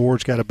 5th floor.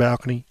 It's got a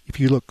balcony. If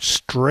you look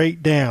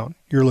straight down,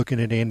 you're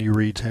looking at Andy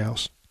Reid's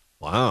house.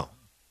 Wow.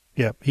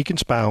 Yeah, he can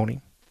spy on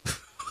him.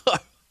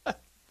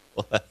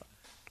 Well,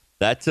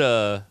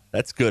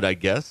 that's good, I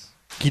guess.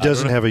 He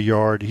doesn't have a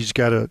yard. He's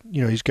got a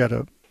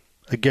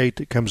gate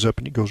that comes up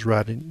and it goes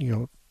right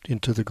in,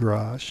 into the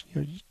garage.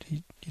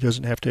 He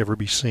doesn't have to ever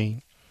be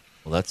seen.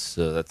 Well, that's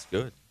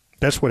good.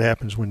 That's what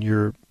happens when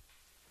you're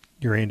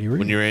Andy Reid.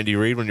 When you're Andy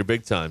Reid, when you're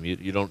big time,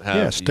 you don't have.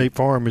 Yeah, State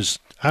Farm is.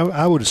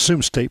 I would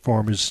assume State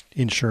Farm is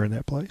insuring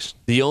that place.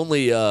 The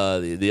only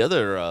the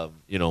other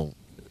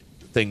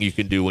thing you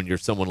can do when you're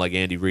someone like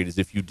Andy Reid is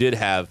if you did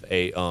have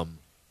a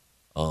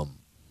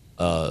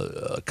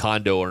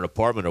condo or an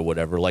apartment or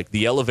whatever, like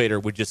the elevator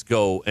would just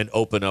go and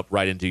open up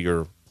right into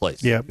your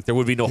place. Yeah, there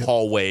would be no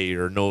hallway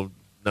or none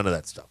of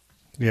that stuff.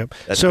 Yep.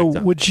 That's so big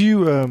time. would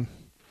you?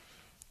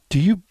 Do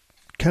you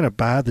kind of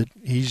buy that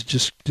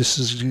this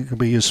is going to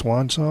be his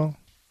swan song?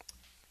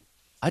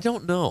 I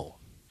don't know.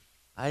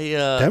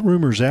 That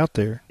rumor's out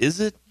there. Is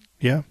it?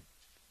 Yeah.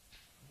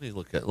 Let me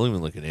look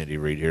at Andy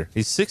Reid here.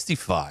 He's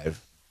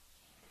 65.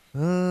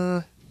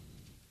 I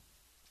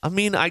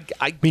mean,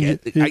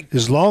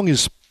 as long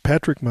as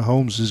Patrick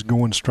Mahomes is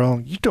going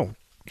strong, you don't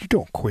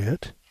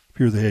quit if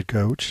you're the head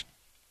coach.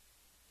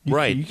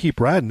 Right. You keep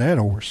riding that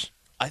horse.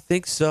 I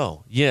think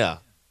so. Yeah.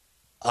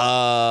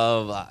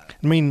 I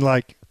mean,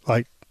 like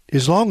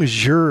as long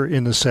as you're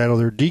in the saddle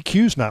there,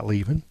 DQ's not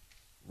leaving.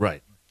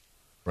 Right.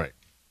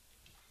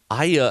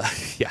 I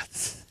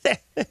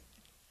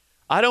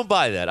don't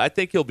buy that. I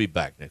think he'll be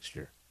back next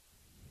year.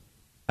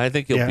 I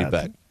think he'll be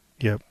back.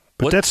 Yeah.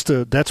 But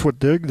that's what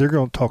they're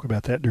going to talk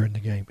about that during the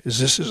game. Is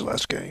this his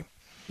last game?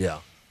 Yeah.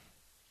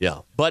 Yeah.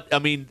 But I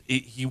mean,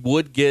 he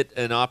would get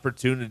an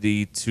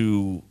opportunity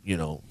to,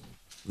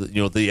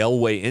 the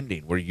Elway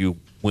ending where you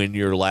win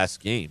your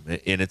last game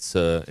and it's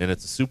a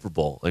Super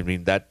Bowl. I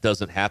mean, that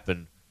doesn't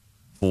happen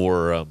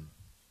for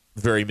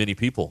very many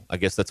people. I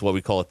guess that's why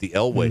we call it the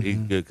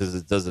Elway because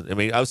it doesn't. I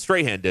mean,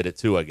 Strahan did it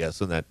too, I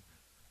guess, in that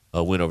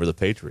win over the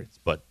Patriots.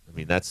 But I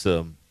mean, that's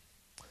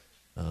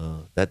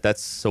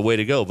that's a way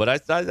to go.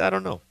 But I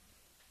don't know.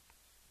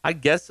 I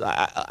guess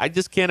I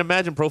just can't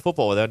imagine pro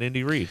football without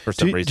Andy Reid for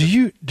some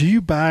reason. Do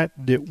you buy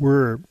that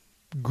we're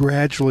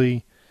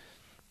gradually?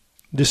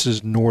 This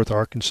is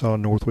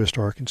Northwest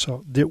Arkansas.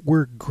 That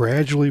we're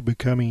gradually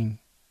becoming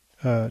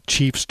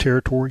Chiefs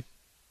territory.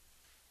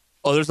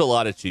 Oh, there's a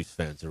lot of Chiefs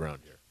fans around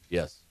here.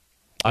 Yes.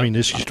 I mean,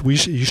 it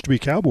used to be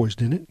Cowboys,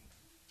 didn't it?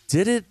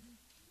 Did it?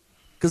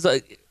 Because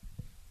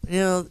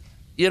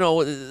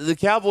the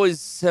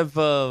Cowboys have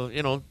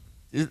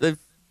they've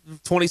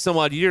 20 some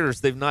odd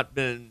years they've not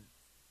been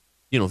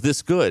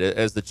this good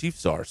as the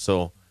Chiefs are.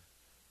 So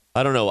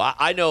I don't know.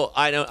 I know.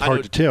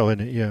 Hard to tell, isn't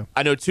it? Yeah.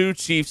 I know two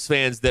Chiefs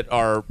fans that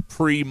are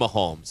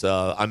pre-Mahomes.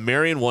 I'm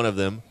marrying one of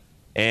them,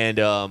 and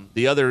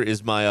the other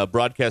is my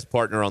broadcast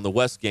partner on the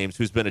West games,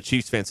 who's been a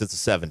Chiefs fan since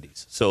the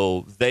 70s.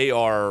 So they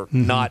are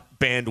not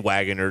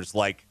bandwagoners.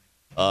 Like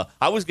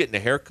I was getting a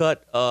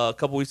haircut a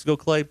couple weeks ago,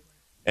 Clay,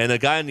 and the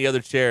guy in the other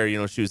chair,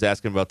 she was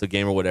asking about the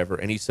game or whatever,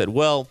 and he said,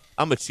 "Well,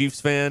 I'm a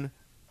Chiefs fan,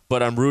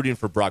 but I'm rooting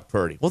for Brock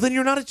Purdy." Well, then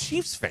you're not a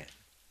Chiefs fan.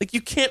 Like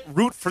you can't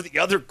root for the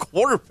other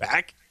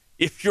quarterback.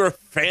 If you're a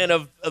fan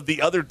of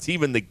the other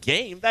team in the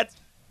game, that's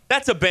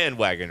a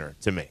bandwagoner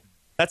to me.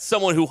 That's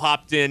someone who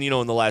hopped in,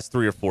 in the last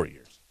 3 or 4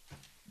 years,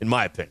 in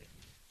my opinion,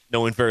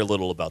 knowing very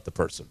little about the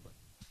person. But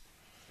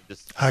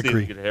just I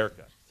agree. Get a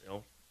haircut.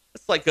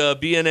 It's like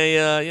being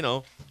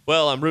a,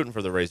 well, I'm rooting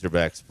for the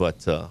Razorbacks,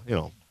 but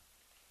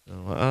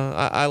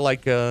I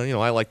like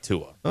I like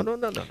Tua.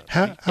 No.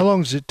 How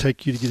long does it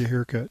take you to get a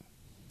haircut?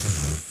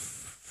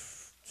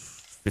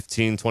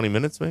 15, 20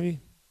 minutes maybe.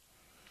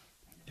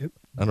 Yep.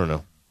 I don't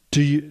know.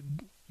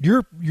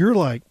 You're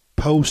like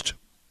post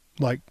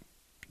like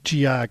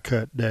GI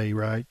cut day,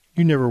 right?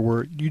 You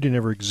didn't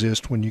ever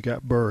exist when you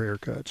got burr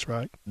haircuts,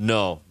 right?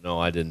 No,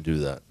 I didn't do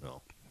that.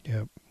 No.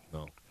 Yep.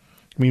 No.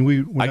 I mean,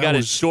 when I got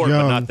it short,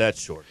 young, but not that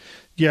short.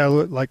 Yeah,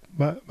 like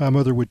my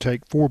mother would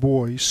take 4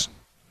 boys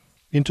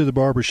into the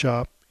barber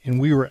shop, and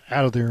we were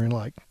out of there in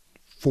like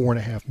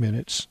 4.5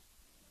 minutes.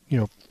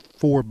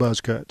 4 buzz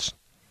cuts.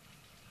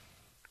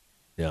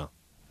 Yeah,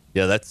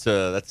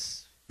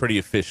 that's pretty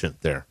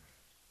efficient there.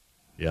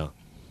 Yeah.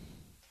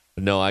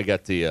 No, I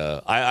got the.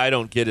 I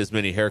don't get as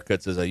many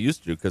haircuts as I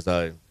used to because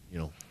I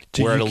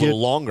wear it a little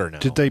longer now.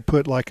 Did they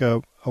put like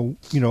a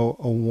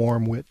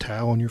warm wet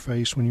towel on your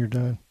face when you're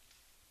done?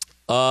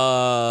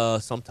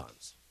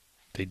 Sometimes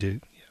they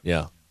do.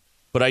 Yeah,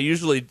 but I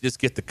usually just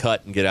get the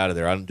cut and get out of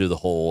there. I don't do the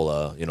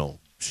whole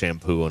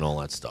shampoo and all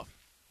that stuff.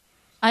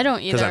 I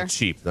don't either. Because I'm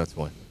cheap. That's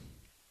why.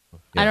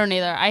 Yeah. I don't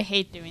either. I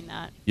hate doing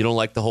that. You don't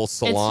like the whole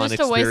salon experience? It's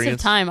just a waste of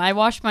time. I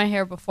wash my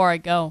hair before I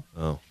go.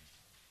 Oh.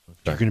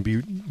 Okay. You're going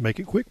to make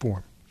it quick for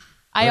him.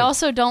 I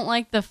also don't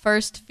like the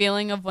first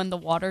feeling of when the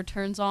water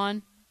turns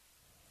on.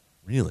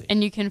 Really?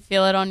 And you can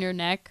feel it on your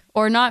neck.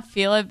 Or not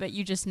feel it, but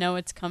you just know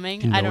it's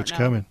coming. I don't know. It's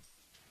coming.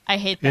 I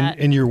hate that.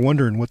 And you're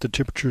wondering what the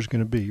temperature is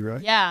going to be,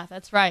 right? Yeah,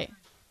 that's right.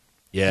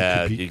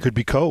 Yeah. It could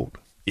be cold.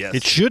 Yes.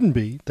 It shouldn't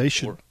be. They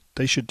should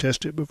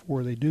test it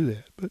before they do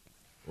that. But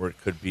or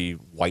it could be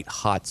white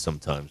hot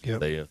sometimes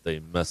if they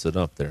mess it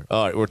up there.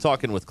 All right, we're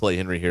talking with Clay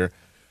Henry here.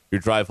 Your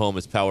drive home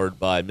is powered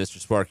by Mr.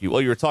 Sparky.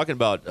 Well, you were talking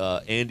about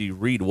Andy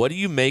Reid. What do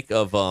you make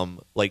of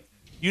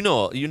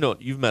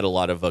you've met a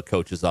lot of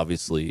coaches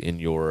obviously in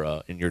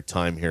your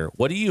time here.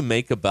 What do you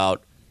make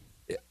about?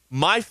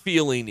 My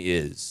feeling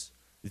is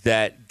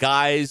that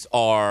guys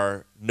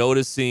are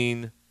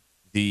noticing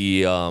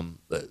the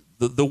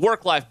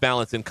work-life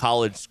balance in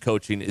college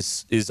coaching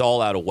is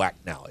all out of whack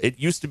now. It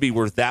used to be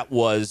where that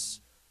was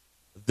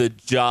the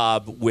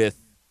job with,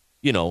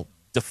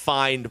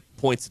 defined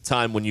points of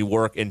time when you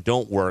work and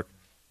don't work.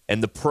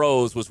 And the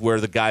pros was where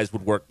the guys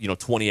would work,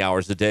 20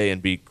 hours a day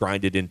and be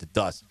grinded into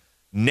dust.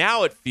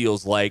 Now it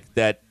feels like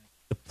that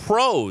the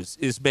pros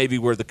is maybe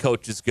where the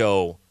coaches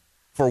go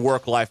for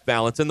work-life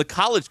balance, and the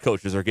college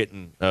coaches are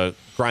getting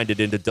grinded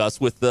into dust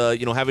with,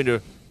 having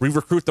to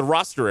re-recruit the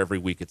roster every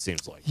week, it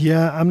seems like.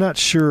 Yeah, I'm not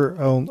sure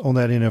on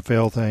that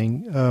NFL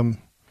thing.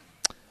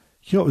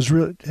 It was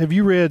really. Have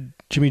you read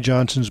Jimmy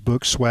Johnson's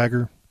book,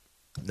 Swagger?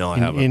 No, I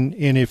haven't.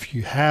 And if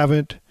you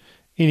haven't,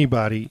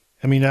 anybody,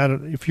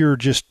 if you're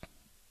just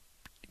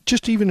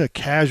even a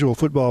casual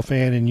football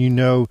fan and you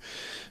know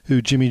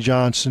who Jimmy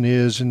Johnson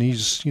is, and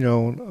he's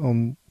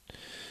on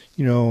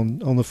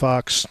the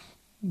Fox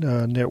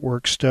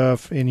network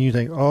stuff, and you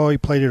think, oh, he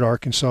played at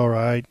Arkansas,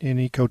 right, and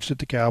he coached at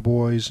the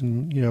Cowboys,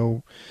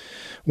 and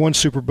won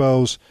Super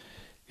Bowls.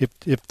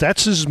 If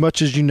that's as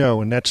much as you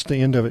know, and that's the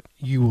end of it,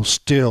 you will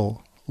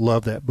still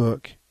love that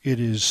book. It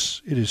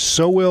is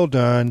so well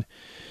done,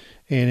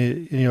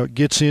 and it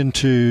gets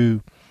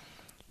into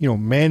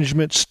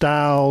management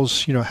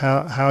styles,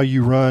 how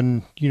you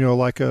run,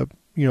 like a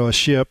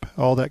ship,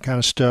 all that kind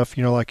of stuff,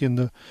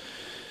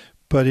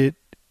 but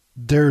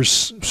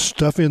there's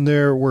stuff in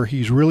there where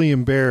he's really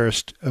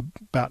embarrassed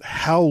about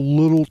how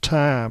little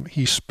time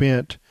he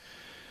spent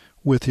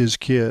with his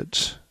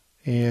kids,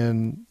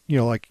 and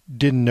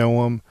didn't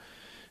know them.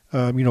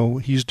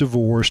 He's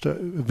divorced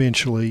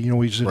eventually.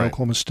 He's in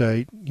Oklahoma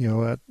State.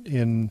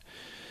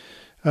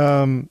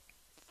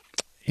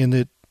 And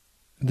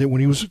that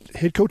when he was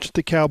head coach at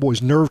the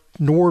Cowboys,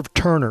 Norv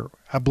Turner,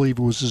 I believe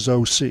it was his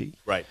OC.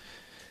 Right.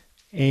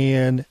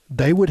 And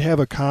they would have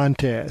a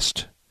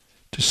contest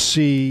to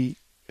see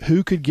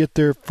who could get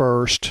there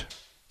first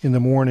in the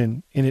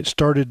morning, and it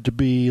started to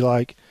be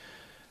like,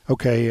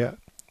 okay,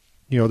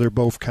 they're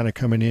both kind of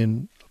coming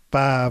in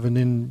 5, and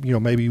then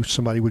maybe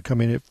somebody would come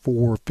in at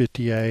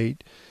 4:58,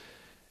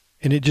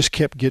 and it just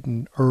kept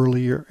getting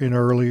earlier and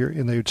earlier,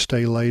 and they would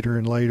stay later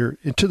and later,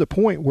 and to the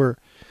point where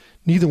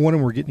neither one of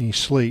them were getting any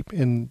sleep,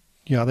 and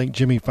I think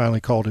Jimmy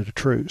finally called it a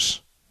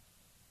truce.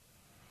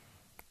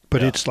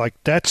 But it's like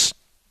that's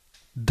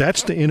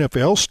the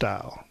NFL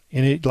style,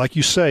 and it, like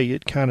you say,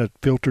 it kind of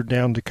filtered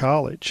down to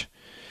college,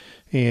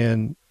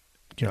 and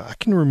I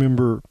can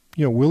remember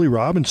Willie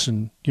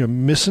Robinson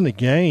missing a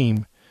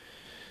game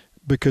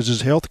because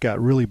his health got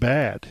really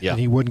bad, and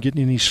he wasn't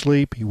getting any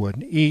sleep, he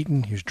wasn't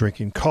eating, he was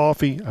drinking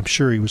coffee. I'm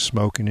sure he was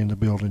smoking in the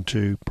building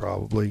too,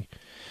 probably.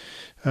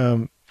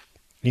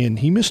 And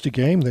he missed a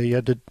game. They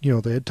had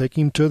to take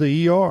him to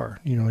the ER.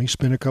 He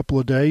spent a couple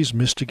of days,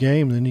 missed a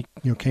game, then he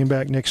came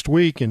back next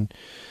week, and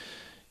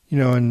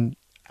and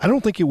I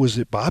don't think it was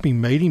that Bobby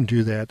made him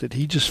do that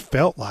he just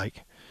felt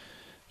like,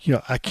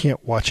 I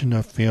can't watch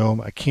enough film,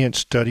 I can't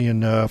study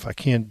enough, I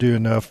can't do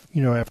enough,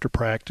 after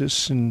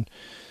practice, and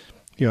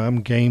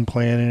I'm game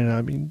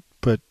planning,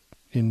 but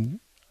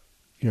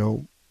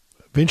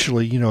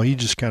eventually, he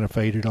just kind of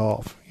faded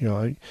off.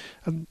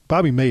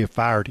 Bobby may have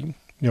fired him,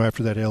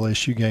 after that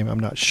LSU game. I'm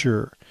not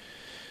sure.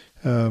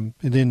 And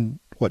then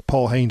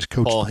Paul Haynes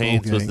coached the bowl game.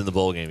 Paul Haynes was in the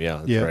bowl game.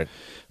 Yeah, that's right.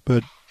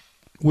 But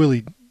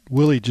Willie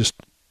just.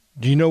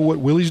 Do you know what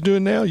Willie's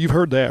doing now? You've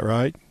heard that,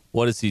 right?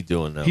 What is he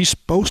doing now? He's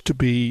supposed to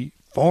be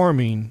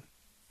farming,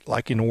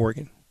 like in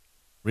Oregon.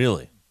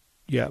 Really?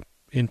 Yeah,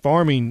 and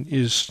farming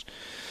is,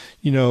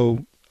 a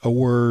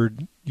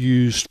word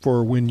used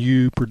for when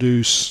you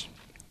produce,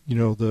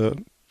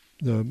 the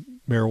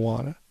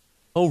marijuana.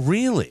 Oh,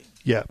 really?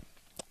 Yeah,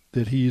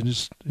 that he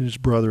and his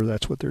brother,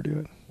 that's what they're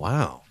doing.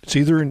 Wow. It's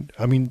either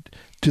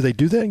do they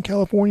do that in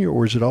California,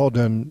 or is it all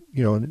done,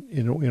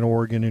 in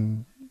Oregon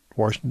and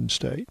Washington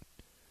State?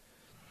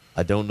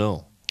 I don't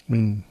know. I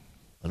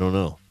don't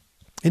know.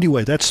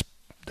 Anyway, that's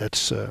what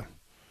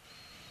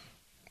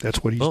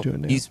he's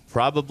doing now. He's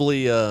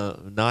probably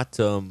not.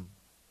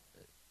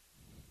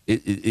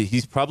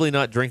 He's probably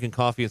not drinking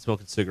coffee and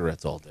smoking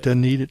cigarettes all day.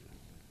 Doesn't need it.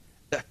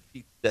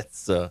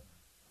 That's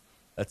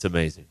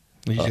amazing.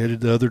 He's headed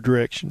the other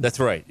direction. That's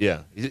right.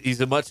 Yeah, he's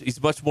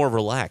much more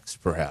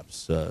relaxed,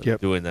 perhaps,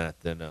 doing that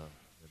than.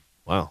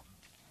 Wow,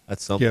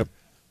 that's something. Yep.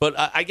 But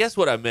I guess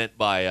what I meant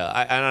by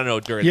I don't know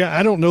during. Yeah,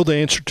 I don't know the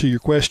answer to your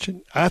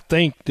question. I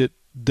think that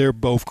they're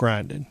both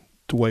grinding,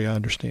 the way I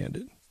understand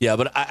it. Yeah,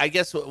 but I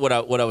guess what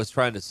I was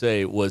trying to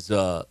say was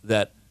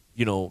that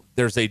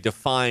there's a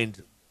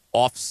defined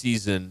off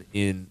season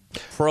in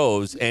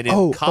pros, and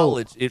in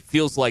college it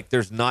feels like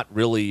there's not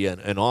really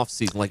an off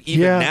season. Like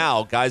even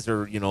now, guys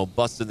are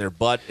busting their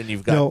butt, and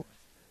you've got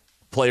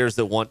players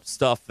that want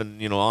stuff,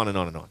 and on and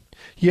on and on.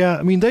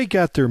 Yeah, they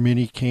got their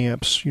mini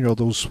camps,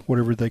 those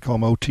whatever they call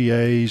them,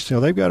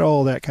 OTAs. They've got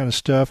all that kind of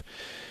stuff,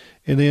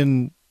 and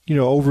then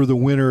over the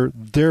winter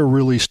they're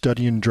really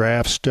studying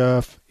draft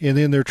stuff, and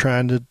then they're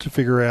trying to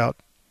figure out.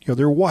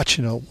 They're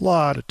watching a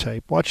lot of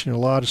tape, watching a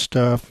lot of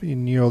stuff,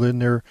 and then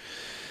they're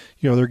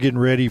getting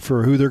ready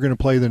for who they're going to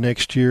play the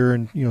next year,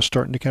 and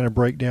starting to kind of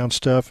break down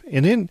stuff,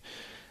 and then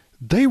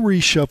they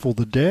reshuffle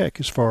the deck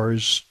as far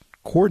as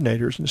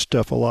coordinators and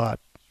stuff a lot.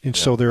 And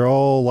so they're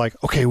all like,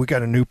 okay, we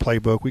got a new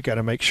playbook. We got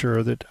to make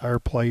sure that our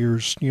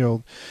players,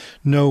 know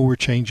we're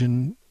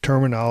changing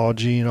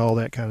terminology and all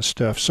that kind of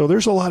stuff. So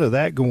there's a lot of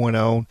that going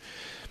on.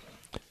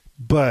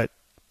 But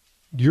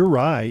you're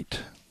right.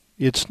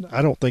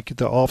 I don't think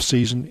the off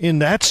season,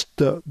 and that's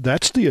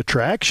the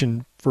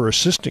attraction for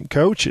assistant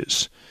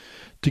coaches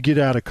to get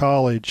out of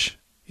college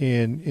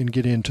and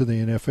get into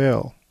the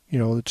NFL.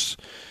 It's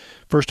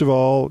first of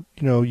all,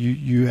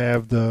 you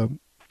have the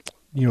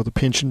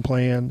pension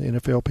plan, the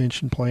NFL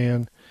pension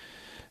plan.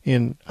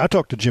 And I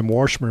talked to Jim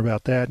Washburn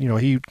about that.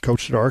 He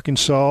coached at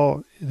Arkansas.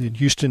 And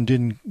Houston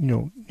didn't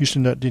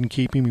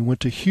keep him. He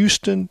went to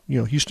Houston,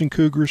 Houston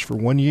Cougars for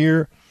 1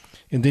 year.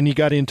 And then he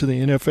got into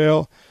the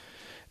NFL.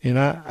 And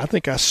I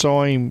think I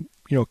saw him,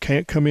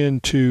 come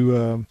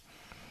into,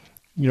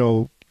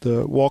 the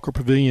Walker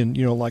Pavilion,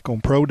 like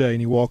on pro day. And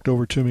he walked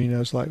over to me and I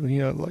was like,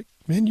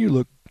 man, you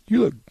look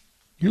good.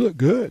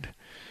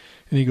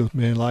 And he goes,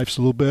 man, life's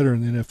a little better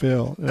in the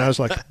NFL. And I was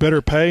like,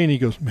 better pay? And he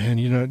goes, man,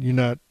 you're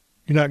not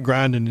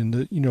grinding in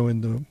the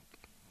in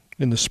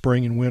the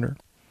spring and winter.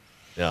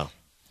 Yeah.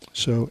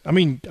 So I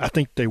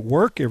think they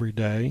work every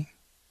day.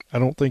 I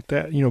don't think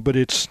that but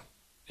it's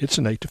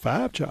an 8 to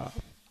 5 job.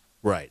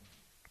 Right.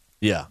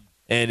 Yeah,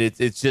 and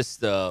it's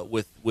just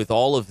with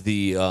all of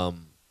the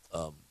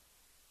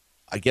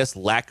I guess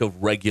lack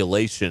of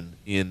regulation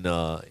in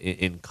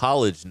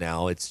college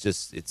now. It's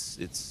just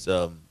it's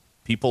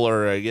people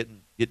are getting.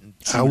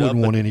 I wouldn't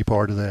want any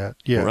part of that.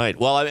 Yeah. Right.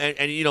 Well,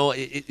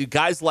 and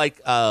guys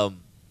like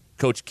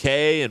Coach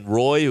K and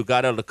Roy, who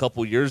got out a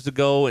couple years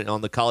ago, and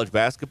on the college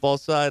basketball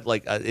side,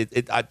 like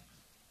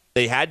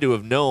they had to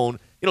have known.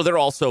 They're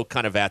also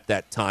kind of at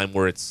that time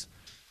where it's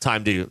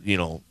time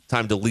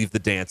to leave the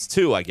dance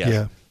too, I guess.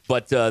 Yeah.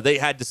 But they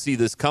had to see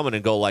this coming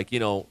and go like,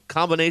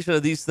 combination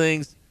of these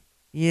things.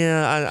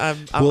 Yeah,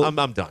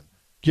 I'm done.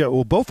 Yeah,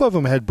 well, both of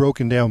them had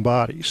broken down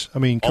bodies.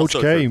 Coach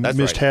K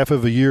missed half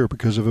of a year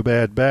because of a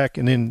bad back,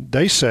 and then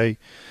they say,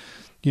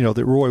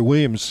 that Roy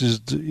Williams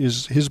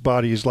is his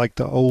body is like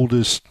the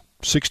oldest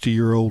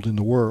 60-year-old in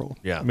the world.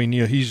 Yeah,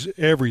 he's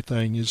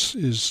everything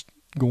is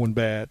going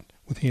bad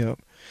with him,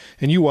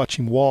 and you watch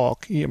him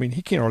walk.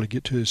 He can't hardly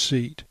get to his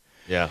seat.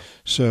 Yeah.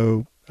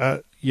 So,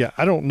 I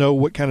don't know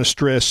what kind of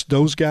stress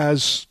those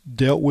guys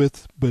dealt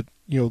with, but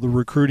the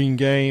recruiting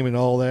game and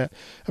all that.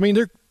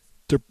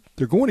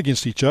 They're going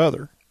against each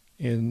other,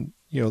 and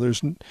you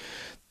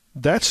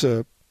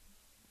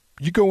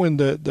go in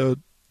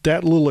that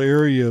little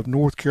area of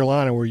North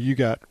Carolina where you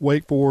got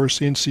Wake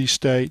Forest, NC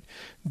State,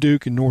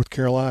 Duke, and North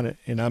Carolina,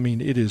 and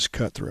it is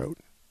cutthroat.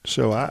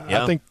 So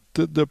I think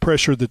the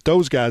pressure that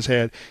those guys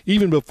had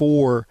even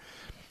before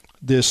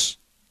this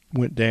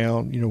went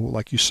down,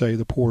 like you say,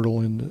 the portal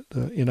and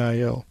the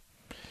NIL,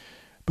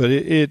 but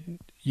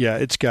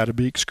it's got to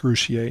be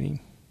excruciating.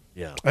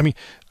 Yeah.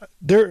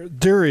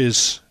 There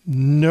is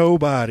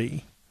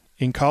nobody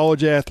in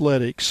college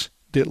athletics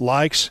that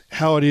likes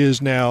how it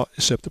is now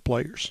except the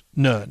players.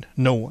 None.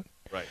 No one.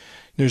 Right.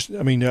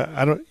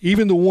 I don't,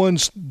 even the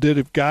ones that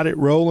have got it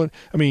rolling.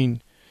 I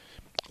mean,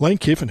 Lane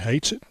Kiffin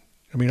hates it.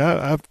 I mean,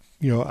 I've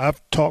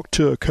talked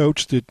to a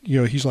coach that,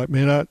 he's like,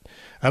 man,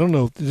 I don't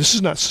know, this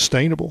is not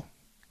sustainable,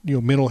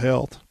 mental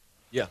health.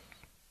 Yeah.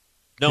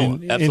 No,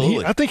 absolutely.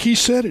 And I think he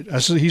said it.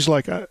 He's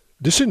like,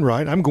 this isn't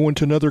right. I'm going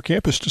to another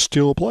campus to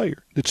steal a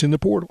player that's in the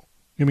portal.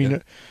 I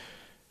mean,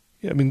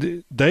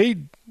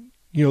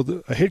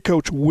 a head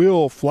coach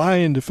will fly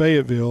into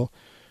Fayetteville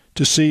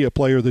to see a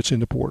player that's in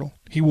the portal.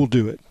 He will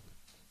do it.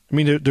 I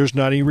mean, there's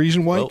not any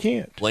reason why he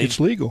can't. It's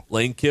legal.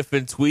 Lane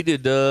Kiffin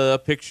tweeted a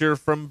picture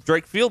from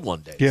Drake Field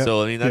one day. Yeah.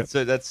 So I mean, that's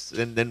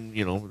and then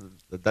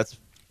that's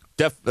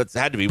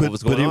had to be what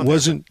was going on. But it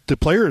wasn't. The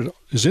player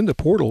is in the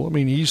portal. I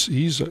mean, he's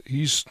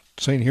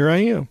saying, "Here I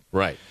am."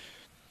 Right.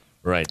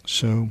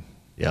 So.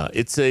 Yeah,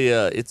 it's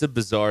a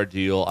bizarre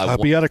deal. I'll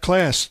be out of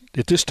class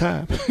at this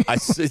time.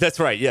 That's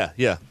right.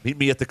 Yeah. Meet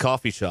me at the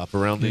coffee shop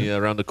around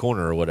the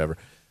corner or whatever.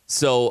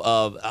 So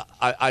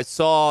I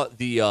saw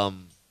the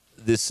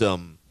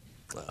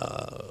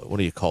what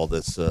do you call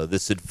this?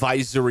 This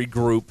advisory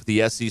group,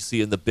 the SEC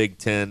and the Big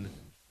Ten.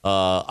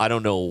 I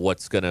don't know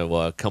what's going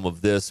to come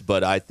of this,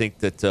 but I think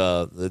that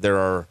there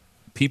are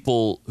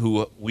people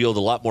who wield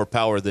a lot more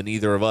power than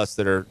either of us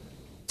that are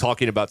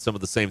talking about some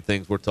of the same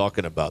things we're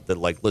talking about. That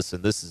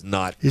listen, this is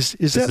not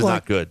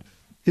not good.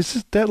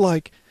 Is that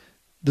like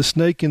the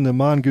snake and the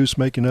mongoose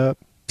making up?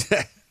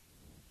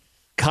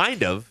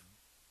 Kind of.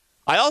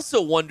 I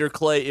also wonder,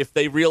 Clay, if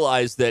they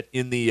realize that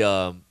in the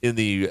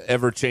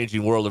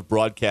ever-changing world of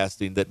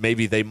broadcasting, that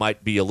maybe they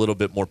might be a little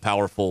bit more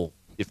powerful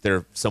if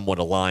they're somewhat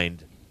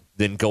aligned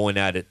than going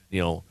at it.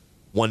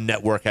 One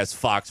network has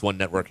Fox, one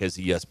network has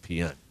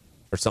ESPN,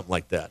 or something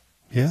like that.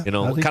 Yeah, kind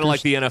of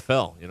like the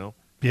NFL.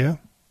 Yeah.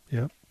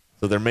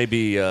 So there may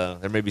be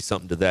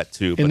something to that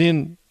too.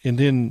 And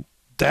then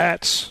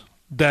that's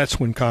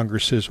when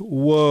Congress says,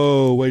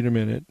 "Whoa, wait a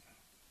minute,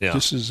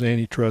 this is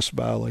antitrust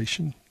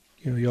violation."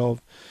 Y'all.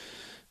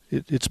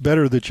 It's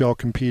better that y'all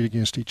compete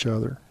against each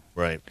other.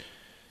 Right.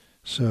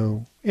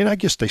 So, and I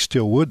guess they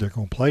still would. They're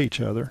going to play each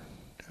other.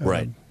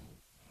 Right.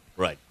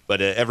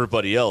 But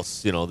everybody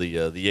else, the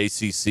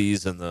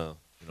ACCs and the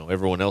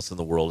everyone else in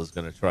the world is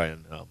going to try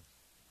and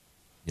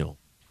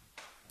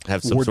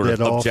have some sort of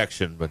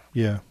objection. But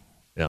yeah.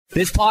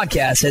 This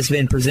podcast has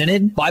been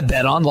presented by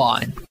Bet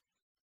Online.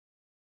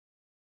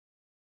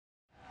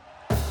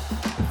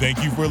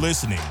 Thank you for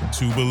listening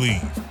to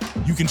Believe.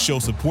 You can show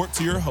support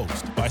to your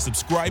host by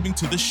subscribing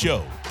to the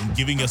show and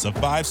giving us a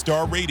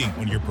 5-star rating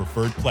on your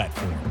preferred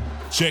platform.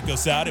 Check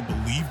us out at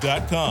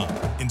Believe.com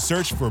and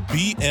search for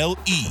BLEAV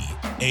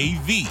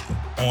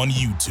on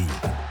YouTube.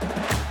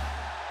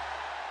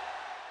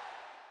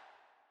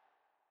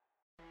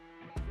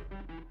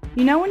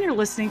 When you're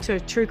listening to a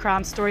true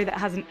crime story that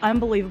has an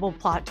unbelievable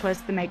plot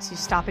twist that makes you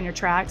stop in your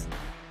tracks?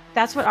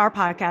 That's what our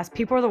podcast,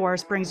 People Are the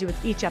Worst, brings you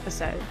with each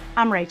episode.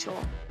 I'm Rachel.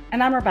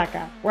 And I'm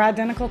Rebecca. We're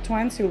identical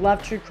twins who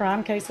love true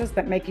crime cases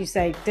that make you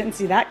say, didn't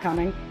see that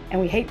coming,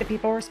 and we hate the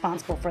people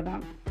responsible for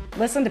them.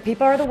 Listen to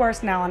People Are the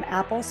Worst now on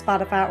Apple,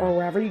 Spotify, or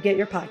wherever you get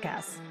your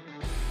podcasts.